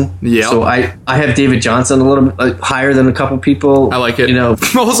Johnson. Yeah. So I have David Johnson a little bit higher than a couple people. I like it.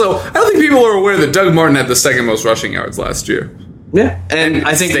 Also, I don't think people are aware that Doug Martin had the second most rushing yards last year. Yeah, and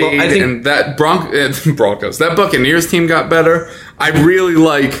I think and that Broncos, that Buccaneers team got better. I really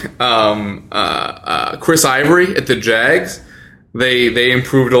like Chris Ivory at the Jags. They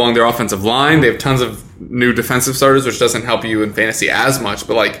improved along their offensive line. They have tons of new defensive starters, which doesn't help you in fantasy as much,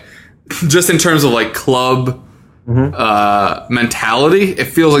 but like just in terms of like club. Mentality, it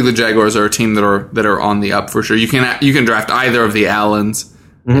feels like the Jaguars are a team that are on the up for sure. You can draft either of the Allens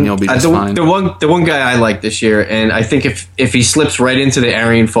and you'll be just fine. The one guy I like this year, and I think if he slips right into the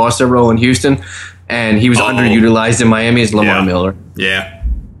Arian Foster role in Houston, and he was underutilized in Miami, is Lamar Miller. Yeah.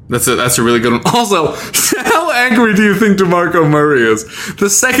 That's a really good one. Also, how angry do you think DeMarco Murray is? The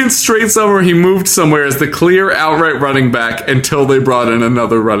second straight summer he moved somewhere as the clear outright running back until they brought in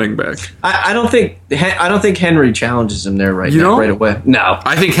another running back. I don't think Henry challenges him there right away. No,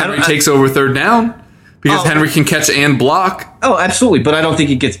 I think Henry takes over third down because Henry can catch and block. Oh, absolutely, but I don't think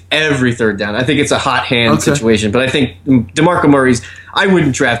he gets every third down. I think it's a hot hand situation. But I think DeMarco Murray's. I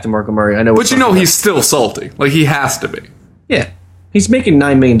wouldn't draft DeMarco Murray. I know, but he's still salty. Like he has to be. Yeah. He's making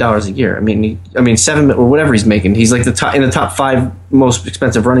 $9 million a year. I mean, 7 or whatever he's making. He's like in the top 5 most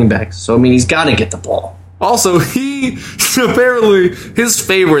expensive running backs. So he's got to get the ball. Also, he apparently his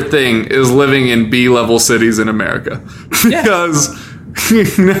favorite thing is living in B-level cities in America because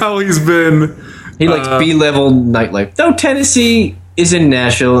now he's been. He likes B-level nightlife. Though Tennessee is in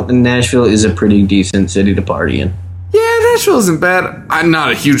Nashville, and Nashville is a pretty decent city to party in. Yeah, Nashville isn't bad. I'm not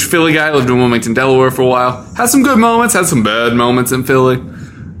a huge Philly guy. I lived in Wilmington, Delaware for a while. Had some good moments, had some bad moments in Philly.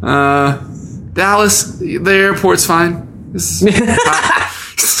 Dallas, the airport's fine.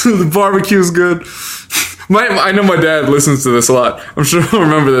 The barbecue's good. I know my dad listens to this a lot. I'm sure he'll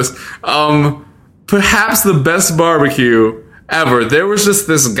remember this. Perhaps the best barbecue ever. There was just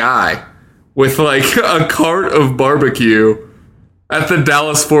this guy with like a cart of barbecue at the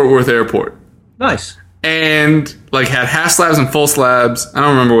Dallas-Fort Worth airport. Nice. And like had half slabs and full slabs. I don't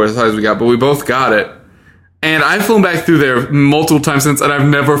remember what size we got, but we both got it. And I've flown back through there multiple times since, and I've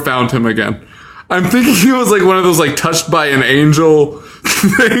never found him again. I'm thinking he was like one of those like touched by an angel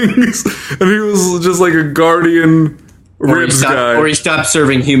things, and he was just like a guardian ribs guy. Or he stopped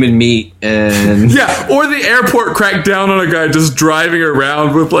serving human meat, and or the airport cracked down on a guy just driving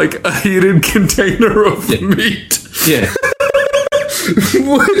around with like a heated container of meat. Yeah.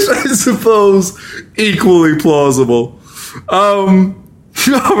 Which I suppose equally plausible. All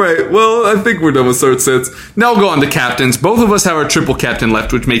right, well, I think we're done with start sets. Now we'll go on to captains. Both of us have our triple captain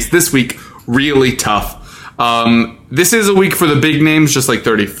left, which makes this week really tough. This is a week for the big names, just like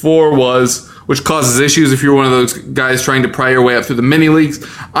 34 was, which causes issues if you're one of those guys trying to pry your way up through the mini leagues.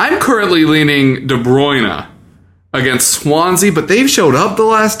 I'm currently leaning De Bruyne against Swansea, but they've showed up the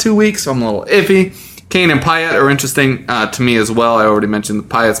last 2 weeks, so I'm a little iffy. Kane and Payet are interesting to me as well. I already mentioned the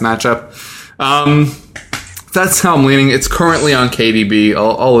Payet's matchup. That's how I'm leaning. It's currently on KDB.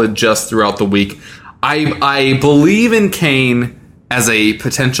 I'll adjust throughout the week. I believe in Kane as a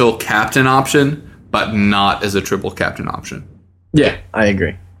potential captain option, but not as a triple captain option. Yeah, I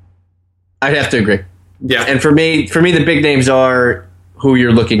agree. I'd have to agree. Yeah. And for me, the big names are who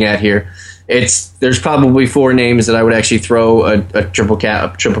you're looking at here. there's probably 4 names that I would actually throw a triple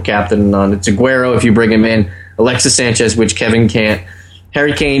captain on. It's Aguero if you bring him in, Alexis Sanchez, which Kevin can't,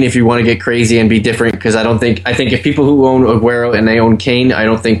 Harry Kane if you want to get crazy and be different, because I think if people who own Aguero and they own Kane, I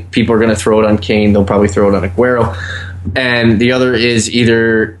don't think people are going to throw it on Kane. They'll probably throw it on Aguero. And the other is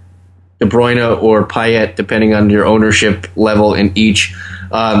either De Bruyne or Payet, depending on your ownership level in each.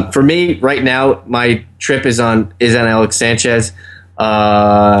 For me, right now, my trip is on Alex Sanchez.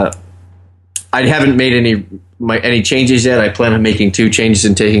 I haven't made any changes yet. I plan on making 2 changes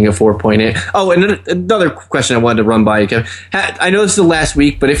and taking a 4.8. Oh, and another question I wanted to run by you, Kevin. I know this is the last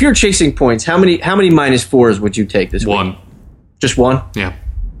week, but if you're chasing points, how many -4s would you take this week? 1. Just 1? Yeah.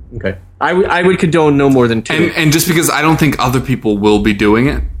 Okay. I would condone no more than 2. And just because I don't think other people will be doing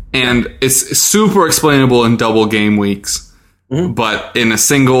it, and it's super explainable in double game weeks. Mm-hmm. But in a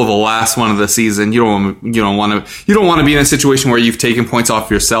single, the last one of the season, you don't want to be in a situation where you've taken points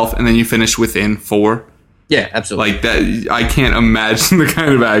off yourself and then you finish within 4. Yeah, absolutely. Like that, I can't imagine the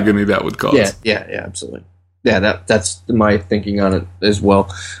kind of agony that would cause. Yeah, absolutely. Yeah, that's my thinking on it as well.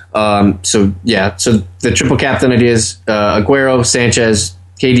 So the triple captain ideas: Aguero, Sanchez,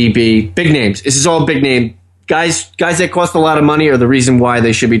 KDB, big names. This is all big name guys that cost a lot of money are the reason why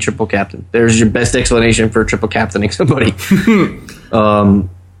they should be triple captain. There's your best explanation for triple captaining somebody.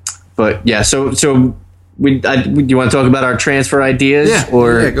 But yeah, so do you want to talk about our transfer ideas? Yeah,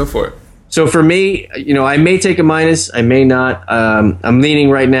 go for it. So for me, I may take a minus, I may not. I'm leaning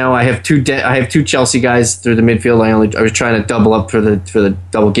right now. I have two Chelsea guys through the midfield. I was trying to double up for the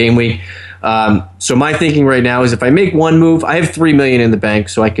double game week. So my thinking right now is if I make one move, I have $3 million in the bank,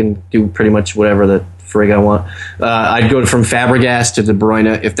 so I can do pretty much whatever the frig I want. I'd go from Fabregas to De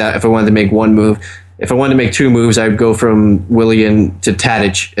Bruyne if I wanted to make one move. If I wanted to make 2 moves, I'd go from Willian to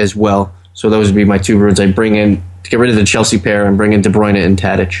Tadic as well. So those would be my 2 routes. I'd bring in to get rid of the Chelsea pair and bring in De Bruyne and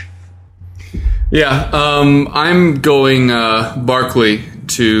Tadic. Yeah, I'm going Barkley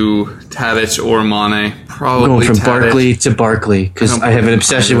to Tadic or Mane. Probably I'm going from Tadic. Barkley to Barkley because I have an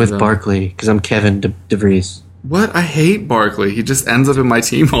obsession with Barkley because I'm Kevin De Vries. What? I hate Barkley. He just ends up in my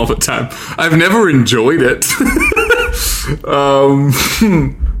team all the time. I've never enjoyed it.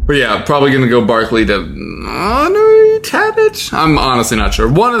 But yeah, probably going to go Barkley to Tadic. I'm honestly not sure.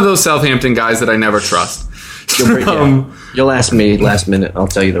 One of those Southampton guys that I never trust. You'll ask me last minute. I'll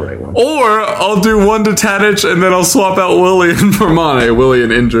tell you the right one. Or I'll do one to Tadic and then I'll swap out Willian for Mane.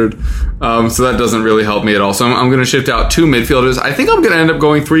 Willian injured. So that doesn't really help me at all. So I'm going to shift out 2 midfielders. I think I'm going to end up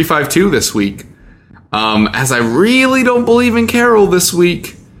going 3-5-2 this week. As I really don't believe in Carroll this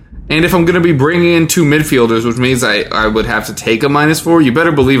week. And if I'm going to be bringing in 2 midfielders, which means I would have to take a -4, you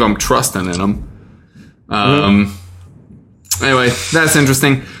better believe I'm trusting in them. Anyway, that's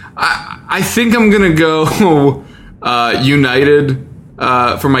interesting. I think I'm going to go United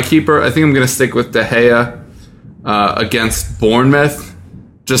for my keeper. I think I'm going to stick with De Gea against Bournemouth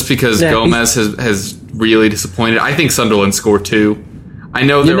just because Gomez has really disappointed. I think Sunderland scored 2. I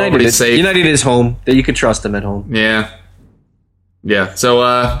know they're already safe. United is home. That you could trust them at home. Yeah. So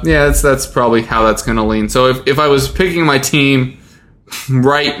that's probably how that's going to lean. So if I was picking my team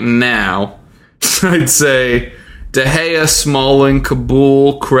right now, I'd say De Gea, Smalling,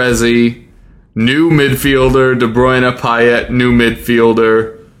 Kabul, Krezi, new midfielder, De Bruyne, Payet, new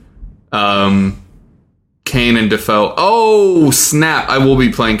midfielder, Kane and Defoe. Oh, snap. I will be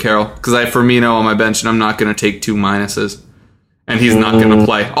playing Carroll because I have Firmino on my bench and I'm not going to take 2 minuses. And he's not going to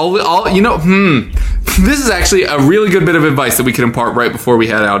play. This is actually a really good bit of advice that we can impart right before we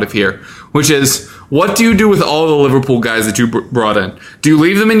head out of here, which is, what do you do with all the Liverpool guys that you brought in? Do you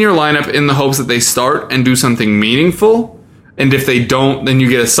leave them in your lineup in the hopes that they start and do something meaningful? And if they don't, then you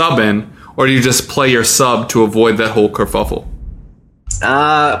get a sub in? Or do you just play your sub to avoid that whole kerfuffle?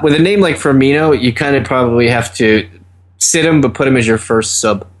 With a name like Firmino, you kind of probably have to sit him, but put him as your first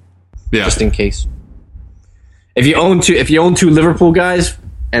sub, just in case. If you own 2 Liverpool guys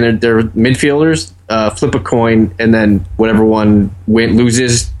and they're midfielders, flip a coin and then whatever one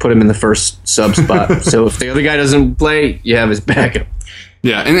loses, put him in the first sub spot. So if the other guy doesn't play, you have his backup.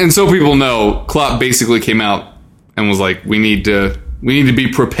 Yeah, and so people know, Klopp basically came out and was like, we need to be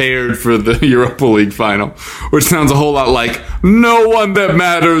prepared for the Europa League final, which sounds a whole lot like no one that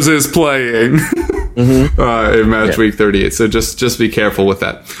matters is playing. In match week 38. So just be careful with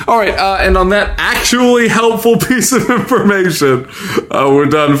that. All right, and on that actually helpful piece of information, we're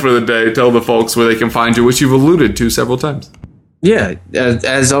done for the day. Tell the folks where they can find you, which you've alluded to several times. Yeah,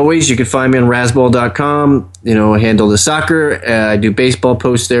 as always, you can find me on Razzball.com. I handle the soccer. I do baseball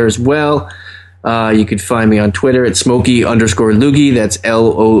posts there as well. You can find me on Twitter at Smokey_Loogie. That's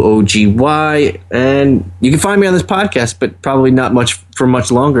LOOGY. And you can find me on this podcast, but probably not much for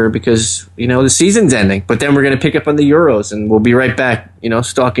much longer because, the season's ending. But then we're going to pick up on the Euros, and we'll be right back,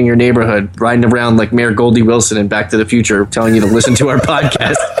 stalking your neighborhood, riding around like Mayor Goldie Wilson in Back to the Future, telling you to listen to our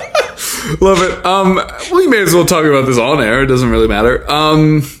podcast. Love it. We may as well talk about this on air. It doesn't really matter.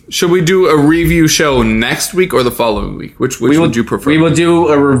 Should we do a review show next week or the following week? Which would you prefer? We will do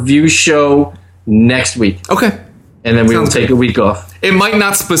a review show next week. Okay. And then we will take a week off. It might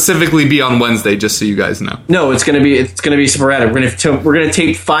not specifically be on Wednesday, just so you guys know. No, it's gonna be sporadic. We're gonna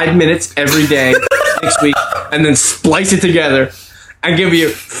tape 5 minutes every day next week, and then splice it together and give you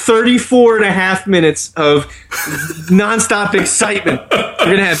 34 and a half minutes of nonstop excitement.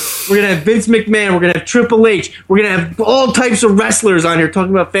 We're gonna have Vince McMahon. We're gonna have Triple H. We're gonna have all types of wrestlers on here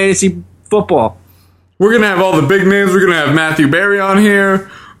talking about fantasy football. We're gonna have all the big names. We're gonna have Matthew Berry on here.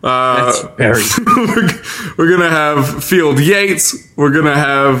 That's Berry. We're gonna have Field Yates. We're gonna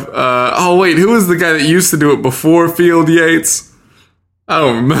have who was the guy that used to do it before Field Yates? I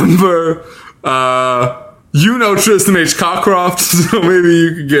don't remember. Tristan H. Cockcroft, so maybe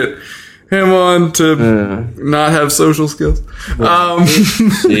you could get him on to not have social skills.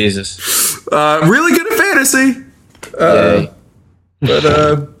 Jesus. Really good at fantasy.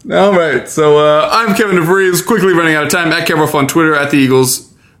 All right. So I'm Kevin DeVries, quickly running out of time. At Kevoff on Twitter, at the Eagles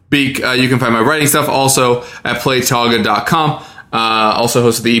Beak. You can find my writing stuff also at playtoga.com. Also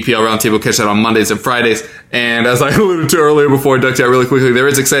hosted the EPL Roundtable. Catch that on Mondays and Fridays. And as I alluded to earlier before I ducked out really quickly, there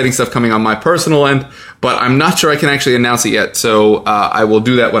is exciting stuff coming on my personal end, but I'm not sure I can actually announce it yet. So I will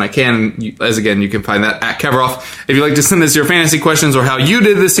do that when I can. As again, you can find that at Kevoff. If you'd like to send us your fantasy questions or how you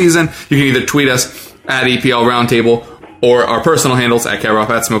did this season, you can either tweet us at EPL Roundtable or our personal handles at Kevoff,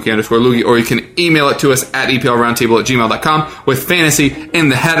 at Smokey_Loogie, or you can email it to us at EPLRoundtable@gmail.com with fantasy in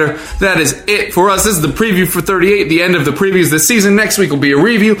the header. That is it for us. This is the preview for 38, the end of the previews this season. Next week will be a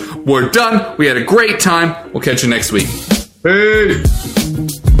review. We're done. We had a great time. We'll catch you next week. Hey!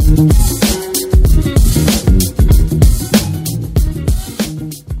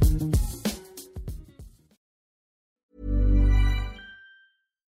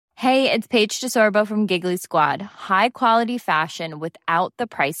 Hey, it's Paige DeSorbo from Giggly Squad. High quality fashion without the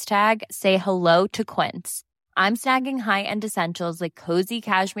price tag. Say hello to Quince. I'm snagging high-end essentials like cozy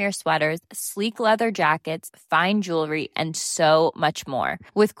cashmere sweaters, sleek leather jackets, fine jewelry, and so much more.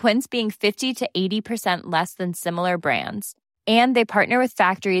 With Quince being 50 to 80% less than similar brands. And they partner with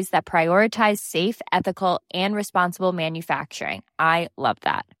factories that prioritize safe, ethical, and responsible manufacturing. I love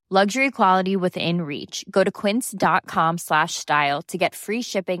that. Luxury quality within reach. Go to quince.com/style to get free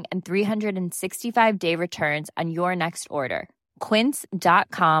shipping and 365-day returns on your next order.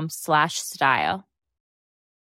 Quince.com/style.